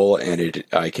laudable goal, and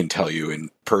I can tell you in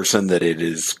person that it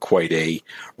is quite a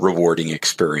rewarding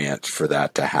experience for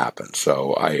that to happen.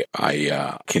 So I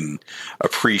can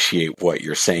appreciate what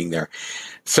you're saying there.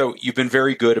 So you've been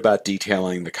very good about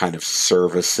detailing the kind of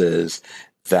services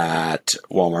that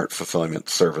Walmart Fulfillment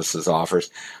Services offers.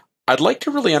 I'd like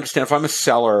to really understand, if I'm a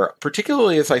seller,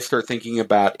 particularly as I start thinking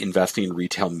about investing in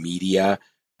retail media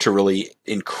to really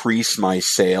increase my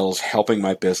sales, helping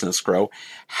my business grow,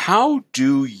 how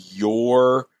do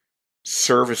your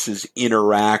services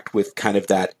interact with kind of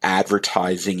that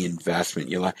advertising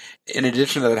investment? In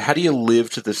addition to that, how do you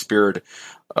live to the spirit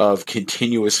of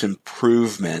continuous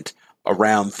improvement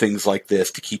around things like this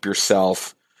to keep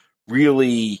yourself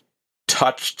really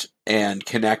touched and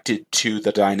connected to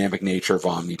the dynamic nature of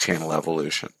omnichannel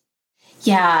evolution?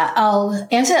 Yeah, I'll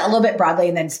answer that a little bit broadly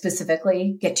and then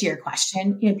specifically get to your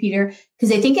question, Peter,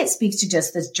 because I think it speaks to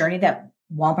just this journey that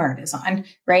Walmart is on,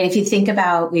 right? If you think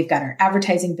about, we've got our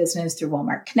advertising business through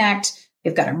Walmart Connect,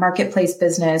 we've got our marketplace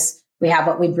business, we have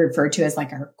what we'd refer to as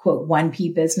our quote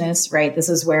 1P business, right? This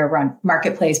is where we're on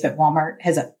marketplace, but Walmart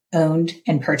has owned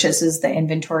and purchases the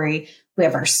inventory. We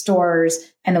have our stores,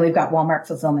 and then we've got Walmart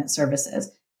Fulfillment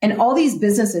Services. And all these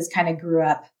businesses kind of grew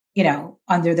up,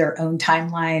 under their own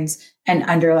timelines and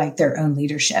under their own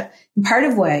leadership. And part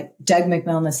of what Doug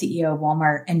McMillon, the CEO of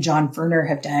Walmart, and John Furner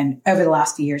have done over the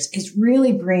last few years is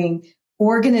really bring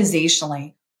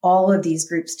organizationally all of these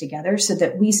groups together so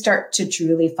that we start to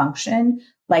truly function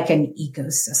like an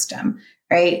ecosystem,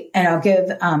 right? And I'll give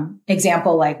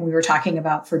example like we were talking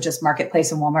about for just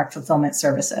Marketplace and Walmart Fulfillment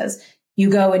Services. You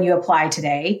go and you apply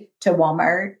today to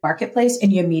Walmart Marketplace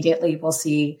and you immediately will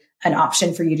see an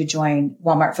option for you to join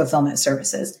Walmart Fulfillment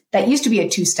Services. That used to be a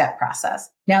 2-step process.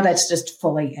 Now that's just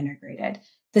fully integrated.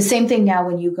 The same thing now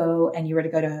when you go and you were to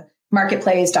go to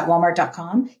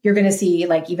marketplace.walmart.com, you're going to see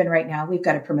like even right now, we've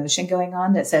got a promotion going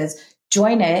on that says,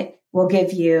 join it. We'll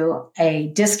give you a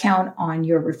discount on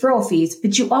your referral fees,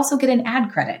 but you also get an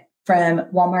ad credit from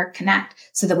Walmart Connect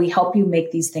so that we help you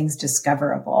make these things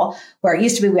discoverable. Where it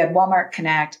used to be, we had Walmart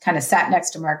Connect kind of sat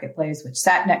next to Marketplace, which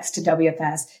sat next to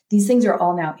WFS. These things are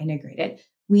all now integrated.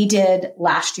 We did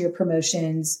last year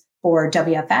promotions for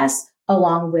WFS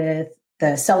along with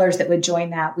the sellers that would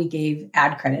join that. We gave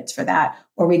ad credits for that,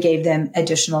 or we gave them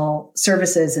additional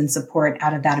services and support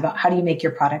out of that about how do you make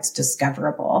your products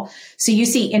discoverable. So you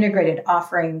see integrated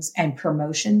offerings and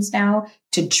promotions now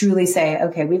to truly say,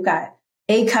 okay, we've got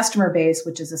a customer base,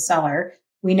 which is a seller.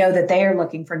 We know that they are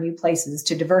looking for new places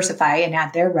to diversify and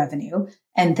add their revenue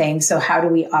and things. So how do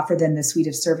we offer them the suite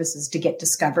of services to get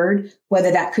discovered?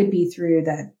 Whether that could be through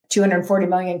the 240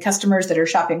 million customers that are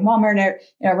shopping Walmart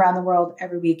around the world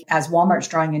every week. As Walmart's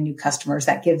drawing in new customers,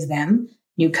 that gives them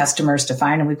new customers to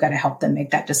find, and we've got to help them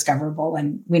make that discoverable.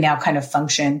 And we now kind of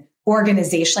function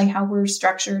organizationally, how we're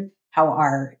structured, how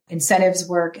our incentives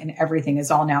work, and everything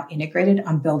is all now integrated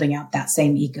on building out that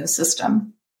same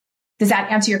ecosystem. Does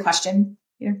that answer your question,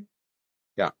 Peter?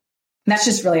 Yeah. And that's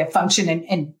just really a function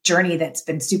and journey that's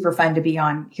been super fun to be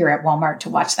on here at Walmart to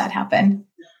watch that happen.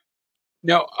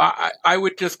 No, I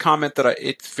would just comment that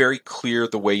it's very clear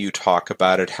the way you talk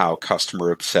about it, how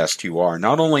customer obsessed you are,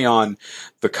 not only on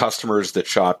the customers that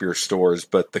shop your stores,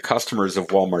 but the customers of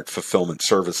Walmart Fulfillment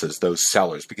Services, those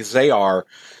sellers, because they are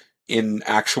in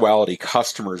actuality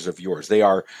customers of yours. They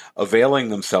are availing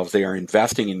themselves. They are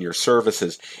investing in your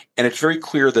services. And it's very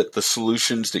clear that the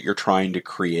solutions that you're trying to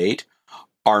create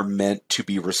are meant to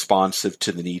be responsive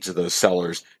to the needs of those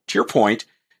sellers. To your point,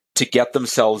 to get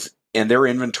themselves and their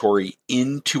inventory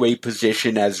into a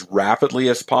position as rapidly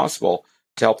as possible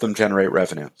to help them generate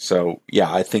revenue. So,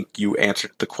 yeah, I think you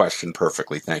answered the question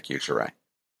perfectly. Thank you, Jaré.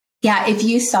 Yeah, if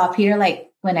you saw, Peter,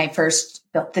 like when I first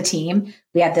built the team,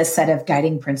 we had this set of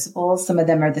guiding principles. Some of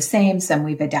them are the same, some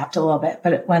we've adapted a little bit.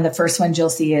 But one of the first ones you'll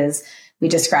see is we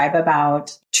describe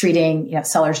about treating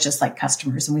sellers just like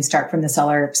customers. And we start from the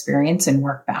seller experience and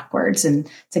work backwards. And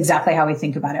it's exactly how we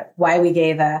think about it. Why we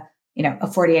gave a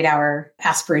 48-hour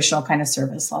aspirational kind of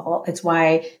service level. It's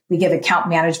why we give account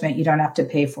management you don't have to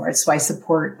pay for. It's why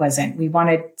support wasn't. We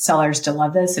wanted sellers to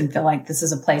love this and feel like this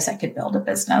is a place I could build a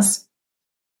business.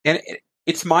 And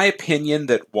it's my opinion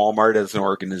that Walmart as an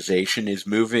organization is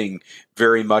moving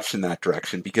very much in that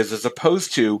direction, because as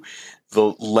opposed to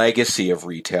the legacy of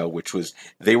retail, which was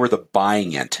they were the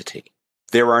buying entity,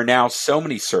 there are now so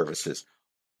many services.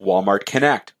 Walmart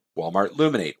Connect, Walmart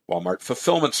Luminate, Walmart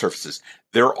Fulfillment Services.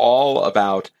 They're all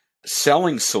about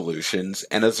selling solutions.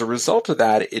 And as a result of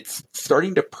that, it's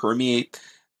starting to permeate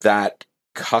that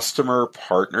customer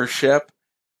partnership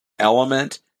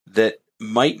element that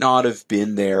might not have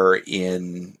been there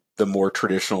in the more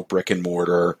traditional brick and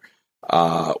mortar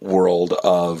world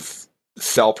of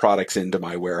sell products into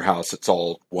my warehouse. It's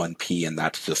all 1P and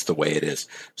that's just the way it is.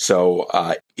 So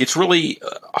it's really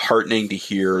heartening to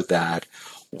hear that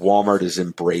Walmart is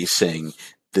embracing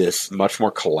this much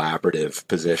more collaborative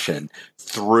position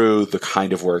through the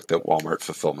kind of work that Walmart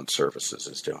Fulfillment Services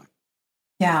is doing.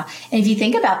 Yeah. And if you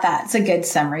think about that, it's a good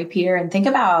summary, Peter. And think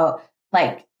about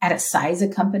like at a size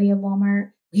of company of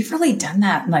Walmart, we've really done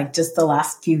that in like just the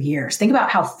last few years. Think about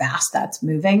how fast that's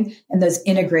moving and those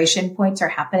integration points are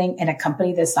happening in a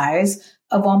company the size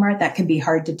of Walmart. That can be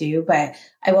hard to do. But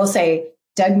I will say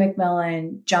Doug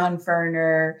McMillan, John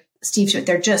Furner, Steve Schmidt,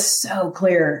 they're just so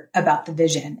clear about the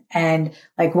vision and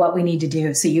like what we need to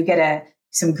do. So you get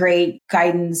some great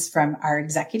guidance from our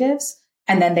executives,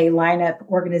 and then they line up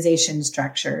organization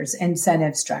structures,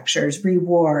 incentive structures,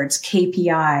 rewards,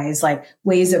 KPIs, like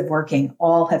ways of working,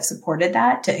 all have supported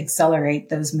that to accelerate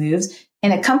those moves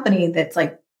in a company that's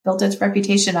like built its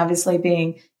reputation, obviously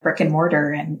being brick and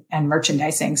mortar and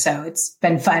merchandising. So it's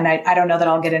been fun. I don't know that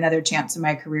I'll get another chance in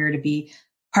my career to be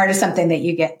part of something that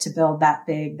you get to build that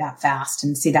big, that fast,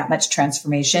 and see that much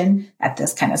transformation at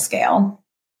this kind of scale.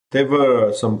 There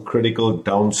were some critical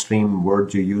downstream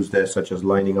words you used there, such as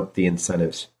lining up the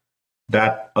incentives.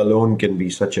 That alone can be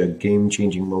such a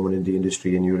game-changing moment in the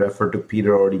industry. And you referred to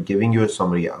Peter already giving you a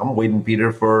summary. I'm waiting,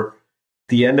 Peter, for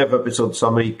the end of episode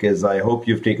summary, because I hope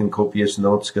you've taken copious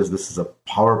notes, because this is a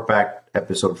power-packed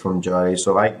episode from Jaré.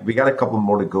 So we got a couple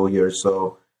more to go here.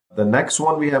 So the next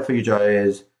one we have for you, Jaré,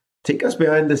 is Take us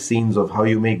behind the scenes of how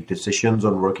you make decisions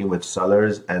on working with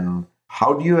sellers, and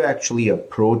how do you actually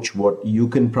approach what you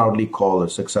can proudly call a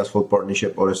successful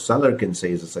partnership, or a seller can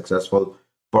say is a successful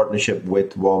partnership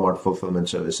with Walmart Fulfillment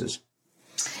Services?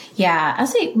 Yeah, I'll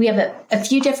say we have a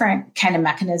few different kind of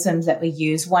mechanisms that we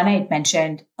use. One I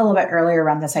mentioned a little bit earlier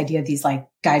around this idea of these like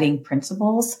guiding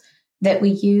principles that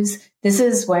we use. This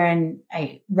is when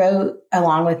I wrote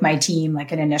along with my team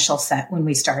like an initial set when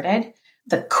we started.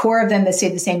 The core of them, they stay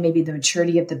the same. Maybe the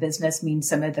maturity of the business means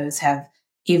some of those have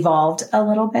evolved a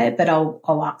little bit, but I'll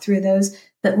walk through those.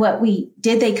 But what we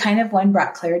did, they kind of, one,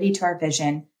 brought clarity to our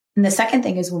vision. And the second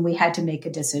thing is when we had to make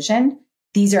a decision,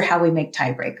 these are how we make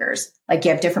tiebreakers. Like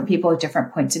you have different people with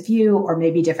different points of view, or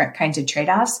maybe different kinds of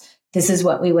trade-offs. This is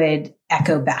what we would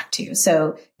echo back to.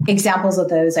 So examples of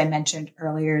those I mentioned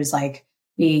earlier is like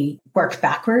we worked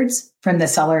backwards from the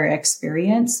seller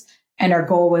experience. And our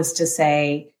goal was to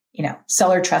say,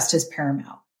 seller trust is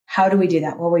paramount. How do we do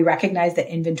that? Well, we recognize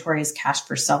that inventory is cash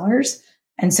for sellers.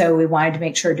 And so we wanted to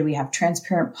make sure, do we have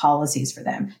transparent policies for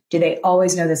them? Do they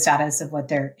always know the status of what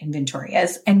their inventory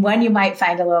is? And one you might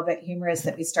find a little bit humorous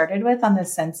that we started with on the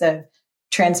sense of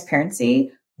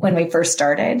transparency when we first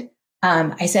started.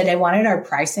 I said I wanted our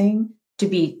pricing to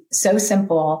be so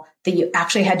simple that you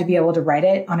actually had to be able to write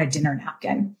it on a dinner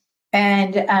napkin.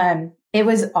 And it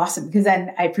was awesome because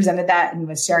then I presented that and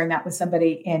was sharing that with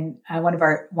somebody in one of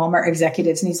our Walmart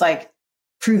executives. And he's like,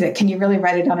 prove it. Can you really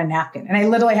write it on a napkin? And I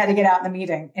literally had to get out in the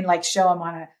meeting and like show him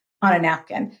on a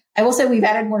napkin. I will say we've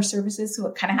added more services. So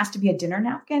it kind of has to be a dinner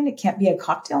napkin. It can't be a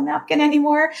cocktail napkin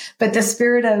anymore. But the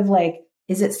spirit of like,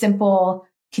 is it simple?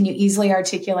 Can you easily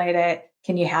articulate it?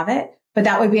 Can you have it? But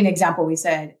that would be an example. We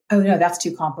said, oh no, that's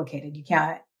too complicated. You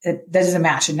can't, that doesn't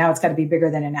match. And now it's got to be bigger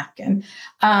than a napkin.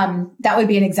 That would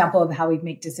be an example of how we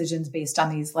make decisions based on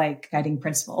these like guiding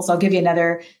principles. I'll give you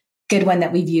another good one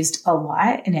that we've used a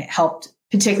lot, and it helped,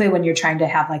 particularly when you're trying to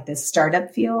have like this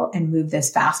startup feel and move this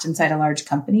fast inside a large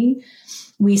company.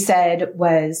 We said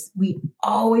was we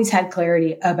always had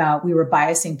clarity about we were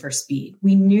biasing for speed.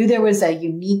 We knew there was a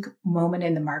unique moment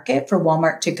in the market for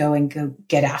Walmart to go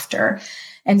get after.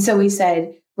 And so we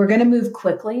said, we're going to move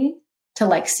quickly to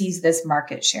like seize this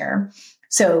market share.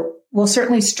 So we'll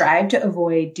certainly strive to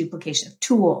avoid duplication of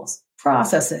tools,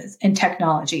 processes, and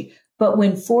technology. But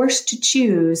when forced to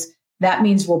choose, that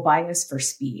means we'll bias for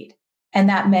speed. And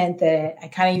that meant that I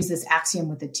kind of use this axiom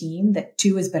with the team that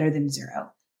 2 is better than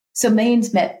 0. So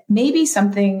means maybe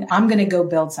something, I'm going to go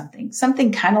build something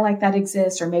kind of like that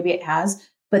exists, or maybe it has,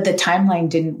 but the timeline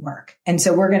didn't work. And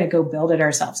so we're going to go build it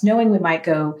ourselves, knowing we might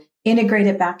go integrate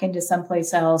it back into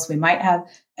someplace else. We might have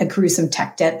accrue some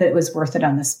tech debt, but it was worth it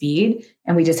on the speed.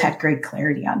 And we just had great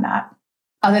clarity on that.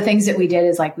 Other things that we did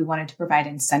is like we wanted to provide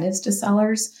incentives to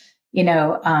sellers. We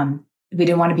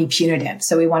didn't want to be punitive.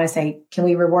 So we want to say, can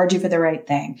we reward you for the right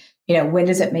thing? When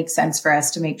does it make sense for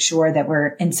us to make sure that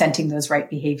we're incenting those right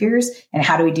behaviors? And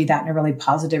how do we do that in a really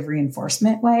positive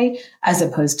reinforcement way, as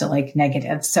opposed to like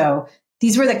negative? So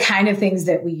these were the kind of things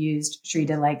that we used, Sri,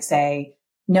 to like say,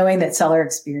 knowing that seller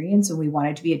experience, and we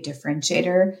wanted to be a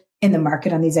differentiator in the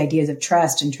market on these ideas of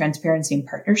trust and transparency and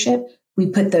partnership, we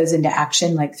put those into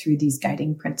action like through these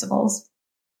guiding principles.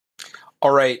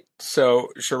 All right. So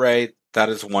Jaré, that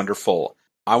is wonderful.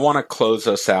 I want to close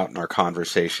us out in our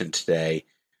conversation today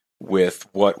with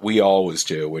what we always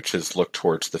do, which is look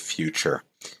towards the future.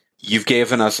 You've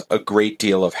given us a great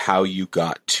deal of how you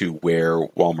got to where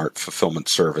Walmart Fulfillment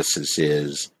Services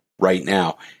is right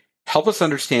now. Help us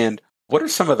understand, what are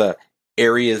some of the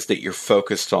areas that you're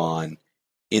focused on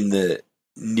in the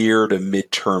near to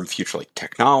midterm future, like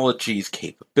technologies,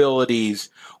 capabilities?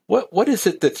 What is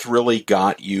it that's really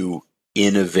got you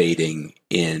innovating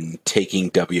in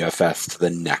taking WFS to the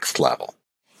next level?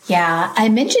 Yeah, I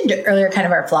mentioned earlier kind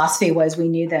of our philosophy was we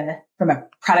knew that from a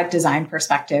product design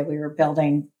perspective, we were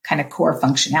building kind of core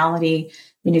functionality.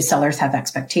 We knew sellers have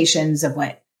expectations of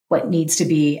what needs to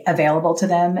be available to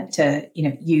them to,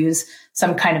 use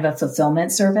some kind of a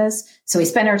fulfillment service. So we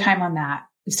spent our time on that.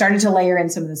 We started to layer in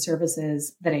some of the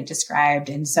services that I described.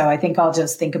 And so I think I'll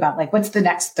just think about like, what's the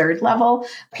next third level,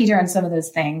 Peter, on some of those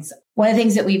things. One of the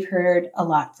things that we've heard a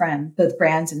lot from both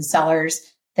brands and sellers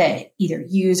that either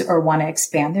use or want to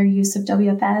expand their use of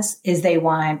WFS is they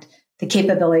want the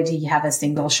capability to have a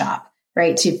single shop,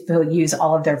 right? To use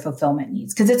all of their fulfillment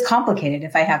needs. Because it's complicated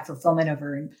if I have fulfillment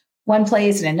over in one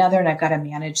place and another, and I've got to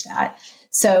manage that.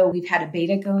 So we've had a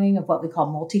beta going of what we call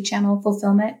multi-channel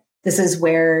fulfillment. This is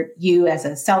where you as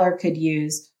a seller could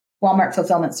use Walmart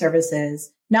Fulfillment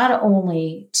Services, not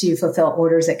only to fulfill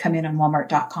orders that come in on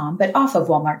Walmart.com, but off of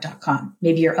Walmart.com,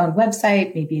 maybe your own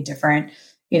website, maybe a different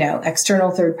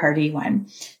external third party one.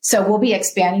 So we'll be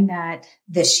expanding that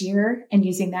this year and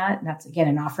using that. And that's, again,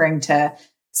 an offering to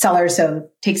sellers. So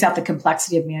it takes out the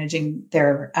complexity of managing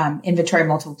their inventory in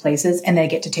multiple places, and they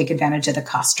get to take advantage of the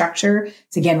cost structure.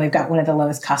 So again, we've got one of the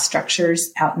lowest cost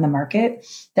structures out in the market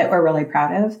that we're really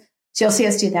proud of. So you'll see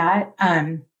us do that.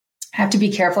 I have to be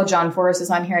careful. John Forrest is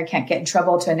on here. I can't get in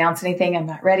trouble to announce anything. I'm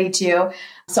not ready to.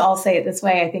 So I'll say it this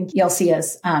way. I think you'll see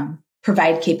us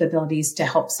provide capabilities to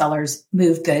help sellers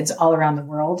move goods all around the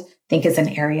world. I think is an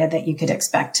area that you could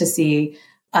expect to see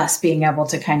us being able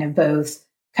to kind of both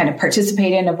kind of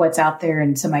participate in of what's out there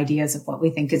and some ideas of what we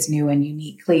think is new and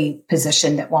uniquely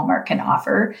positioned that Walmart can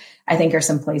offer, I think are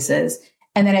some places.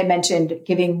 And then I mentioned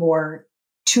giving more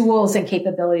tools and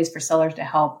capabilities for sellers to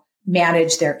help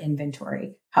manage their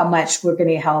inventory, how much we're going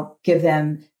to help give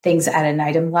them things at an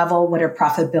item level. What are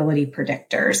profitability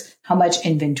predictors? How much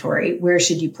inventory? Where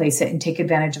should you place it and take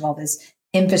advantage of all this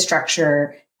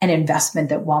infrastructure and investment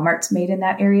that Walmart's made in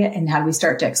that area? And how do we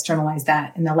start to externalize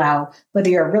that and allow, whether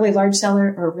you're a really large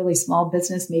seller or a really small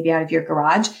business, maybe out of your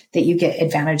garage, that you get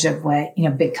advantage of what,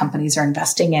 big companies are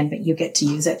investing in, but you get to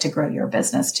use it to grow your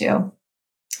business too.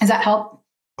 Does that help?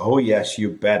 Oh, yes, you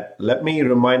bet. Let me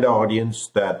remind our audience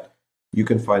that you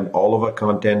can find all of our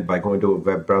content by going to a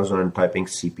web browser and typing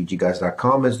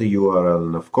cpgguys.com as the URL.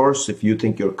 And of course, if you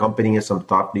think your company has some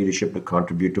thought leadership to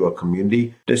contribute to our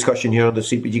community discussion here on the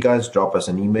CPG Guys, drop us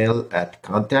an email at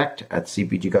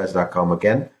contact@cpgguys.com.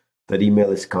 Again, that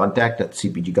email is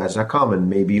contact@cpgguys.com, and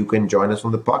maybe you can join us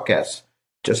on the podcast,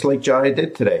 just like Jaré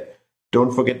did today.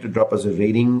 Don't forget to drop us a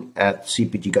rating at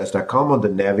cpgguys.com on the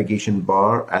navigation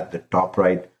bar at the top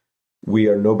right. We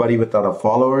are nobody without our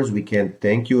followers. We can't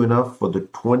thank you enough for the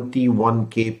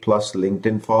 21K plus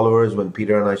LinkedIn followers. When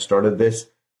Peter and I started this,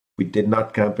 we did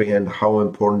not comprehend how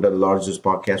important and large this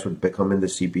podcast would become in the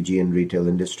CPG and retail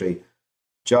industry.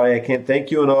 Jaré, I can't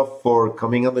thank you enough for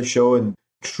coming on the show and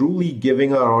truly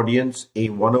giving our audience a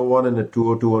 101 and a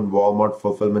 202 on Walmart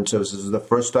fulfillment services. This is the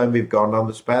first time we've gone down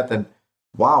this path, and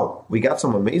wow, we got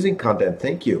some amazing content.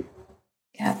 Thank you.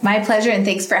 Yeah, my pleasure. And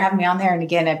thanks for having me on there. And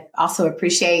again, I also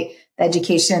appreciate the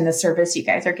education and the service you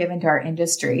guys are giving to our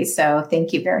industry. So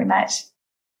thank you very much.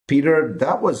 Peter,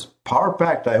 that was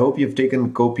power-packed. I hope you've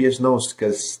taken copious notes,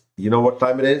 because you know what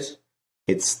time it is?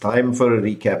 It's time for a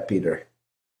recap, Peter.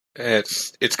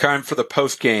 It's time for the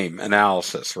post-game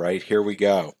analysis, right? Here we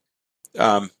go.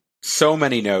 So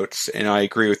many notes, and I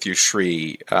agree with you,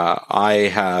 Shri.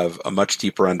 I have a much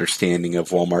deeper understanding of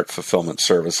Walmart Fulfillment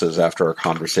Services after our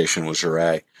conversation with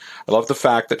Jaré. I love the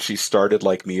fact that she started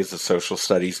like me as a social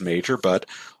studies major, but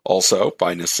also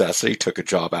by necessity took a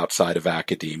job outside of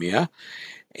academia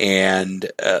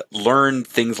and learned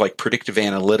things like predictive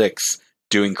analytics,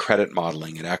 doing credit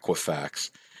modeling at Equifax,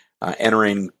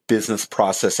 entering business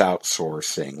process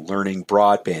outsourcing, learning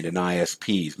broadband and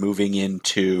ISPs, moving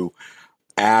into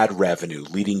ad revenue,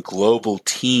 leading global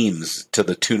teams to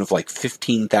the tune of like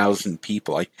 15,000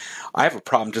 people. I have a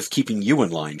problem just keeping you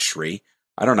in line, Shri.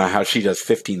 I don't know how she does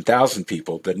 15,000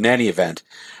 people, but in any event,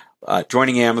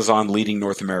 joining Amazon, leading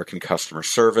North American customer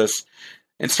service,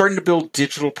 and starting to build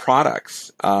digital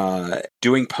products,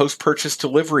 doing post-purchase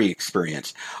delivery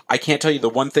experience. I can't tell you the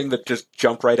one thing that just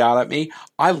jumped right out at me.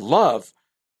 I love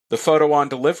the photo on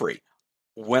delivery.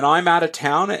 When I'm out of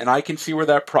town and I can see where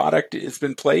that product has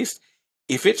been placed,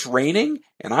 if it's raining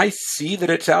and I see that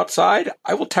it's outside,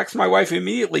 I will text my wife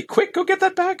immediately, quick, go get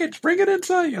that package, bring it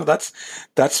inside.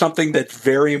 That's something that's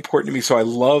very important to me. So I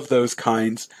love those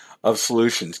kinds of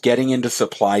solutions. Getting into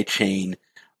supply chain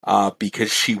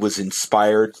because she was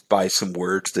inspired by some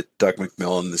words that Doug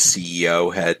McMillon, the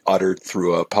CEO, had uttered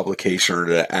through a publication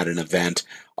or at an event,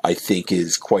 I think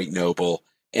is quite noble.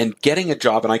 And getting a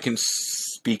job, and I can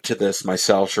speak to this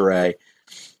myself, Jaré,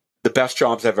 the best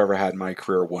jobs I've ever had in my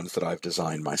career are ones that I've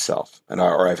designed myself,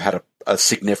 or I've had a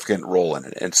significant role in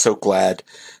it. And so glad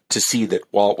to see that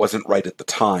while it wasn't right at the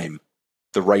time,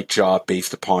 the right job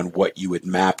based upon what you had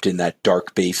mapped in that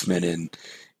dark basement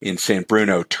in San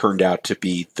Bruno turned out to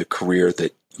be the career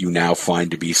that you now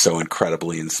find to be so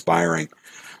incredibly inspiring.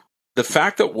 The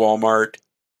fact that Walmart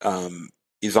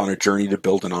is on a journey to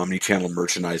build an omnichannel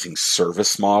merchandising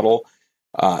service model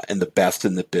and the best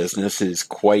in the business is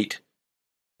quite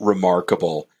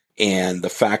remarkable. And the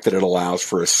fact that it allows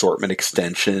for assortment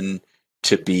extension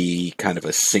to be kind of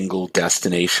a single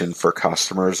destination for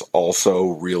customers, also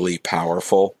really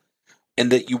powerful.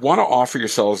 And that you want to offer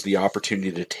yourselves the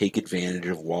opportunity to take advantage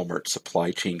of Walmart's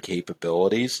supply chain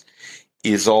capabilities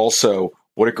is also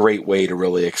what a great way to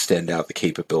really extend out the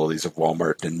capabilities of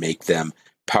Walmart and make them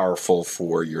powerful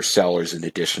for your sellers in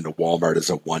addition to Walmart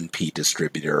as a 1P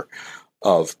distributor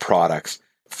of products.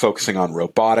 focusing on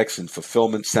robotics and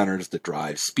fulfillment centers that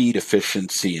drive speed,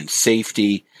 efficiency, and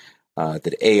safety,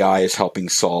 that AI is helping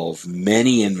solve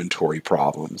many inventory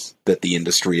problems that the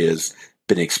industry has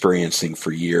been experiencing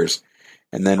for years,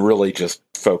 and then really just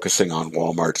focusing on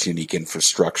Walmart's unique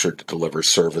infrastructure to deliver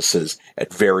services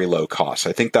at very low cost.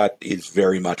 I think that is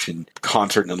very much in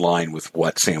concert and in line with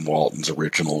what Sam Walton's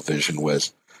original vision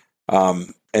was.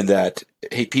 And that,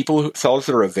 hey, sellers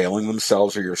that are availing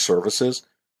themselves of your services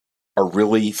are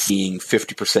really seeing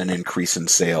 50% increase in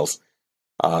sales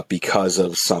because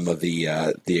of some of the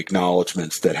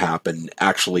acknowledgments that happen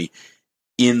actually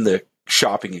in the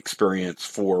shopping experience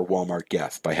for Walmart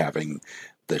guests by having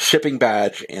the shipping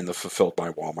badge and the Fulfilled by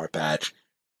Walmart badge.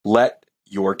 Let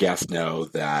your guests know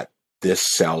that this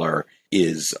seller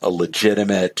is a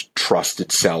legitimate,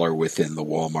 trusted seller within the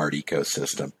Walmart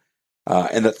ecosystem.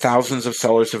 And that thousands of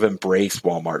sellers have embraced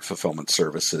Walmart fulfillment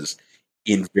services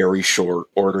in very short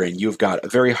order, and you've got a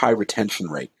very high retention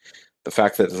rate. The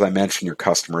fact that, as I mentioned, you're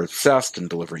customer obsessed and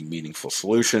delivering meaningful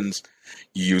solutions,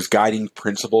 you use guiding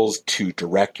principles to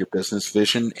direct your business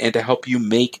vision and to help you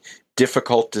make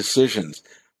difficult decisions,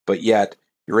 but yet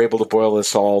you're able to boil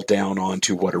this all down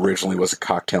onto what originally was a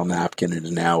cocktail napkin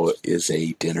and now is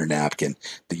a dinner napkin,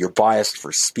 that you're biased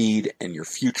for speed and you're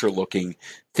future looking,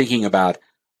 thinking about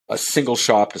a single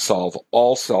shop to solve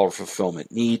all seller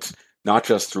fulfillment needs, not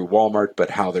just through Walmart,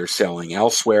 but how they're selling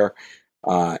elsewhere.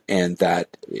 And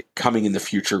that coming in the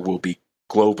future will be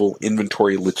global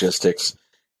inventory logistics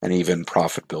and even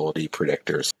profitability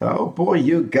predictors. Oh boy,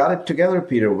 you got it together,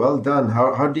 Peter. Well done.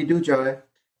 How did you do, Jaré?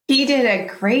 He did a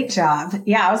great job.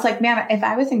 Yeah, I was like, man, if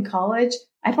I was in college,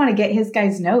 I'd want to get his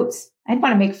guy's notes. I'd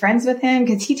want to make friends with him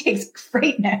because he takes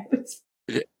great notes.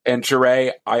 And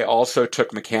Jaré, I also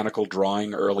took mechanical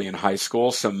drawing early in high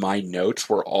school, so my notes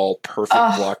were all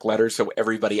perfect block letters, so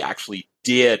everybody actually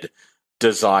did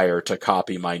desire to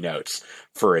copy my notes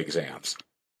for exams.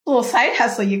 A little side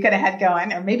hustle you could have had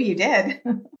going, or maybe you did.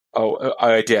 Oh,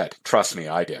 I did. Trust me,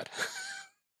 I did.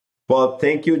 Well,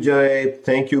 thank you, Jaré.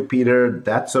 Thank you, Peter.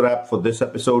 That's a wrap for this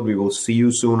episode. We will see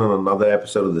you soon on another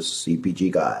episode of the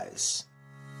CPG Guys.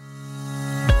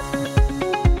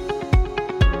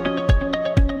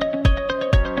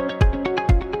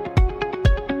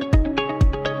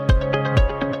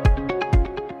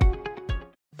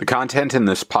 The content in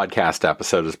this podcast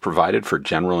episode is provided for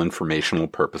general informational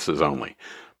purposes only.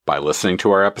 By listening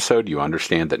to our episode, you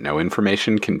understand that no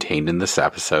information contained in this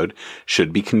episode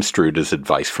should be construed as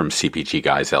advice from CPG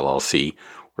Guys LLC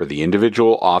or the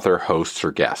individual author, hosts,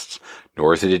 or guests,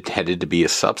 nor is it intended to be a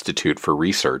substitute for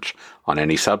research on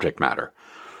any subject matter.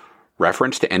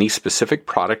 Reference to any specific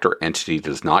product or entity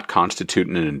does not constitute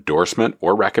an endorsement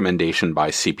or recommendation by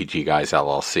CPG Guys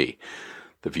LLC.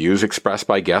 The views expressed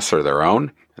by guests are their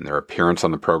own, and their appearance on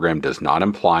the program does not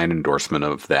imply an endorsement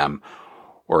of them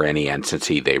or any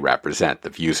entity they represent. The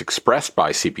views expressed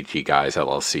by CPG Guys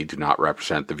LLC do not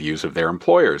represent the views of their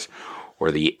employers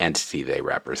or the entity they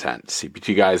represent.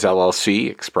 CPG Guys LLC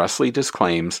expressly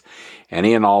disclaims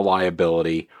any and all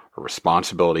liability or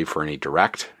responsibility for any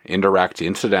direct, indirect,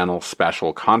 incidental,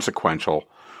 special, consequential,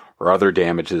 or other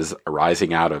damages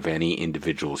arising out of any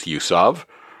individual's use of,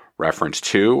 reference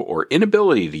to, or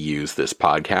inability to use this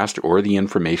podcast or the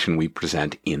information we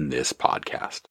present in this podcast.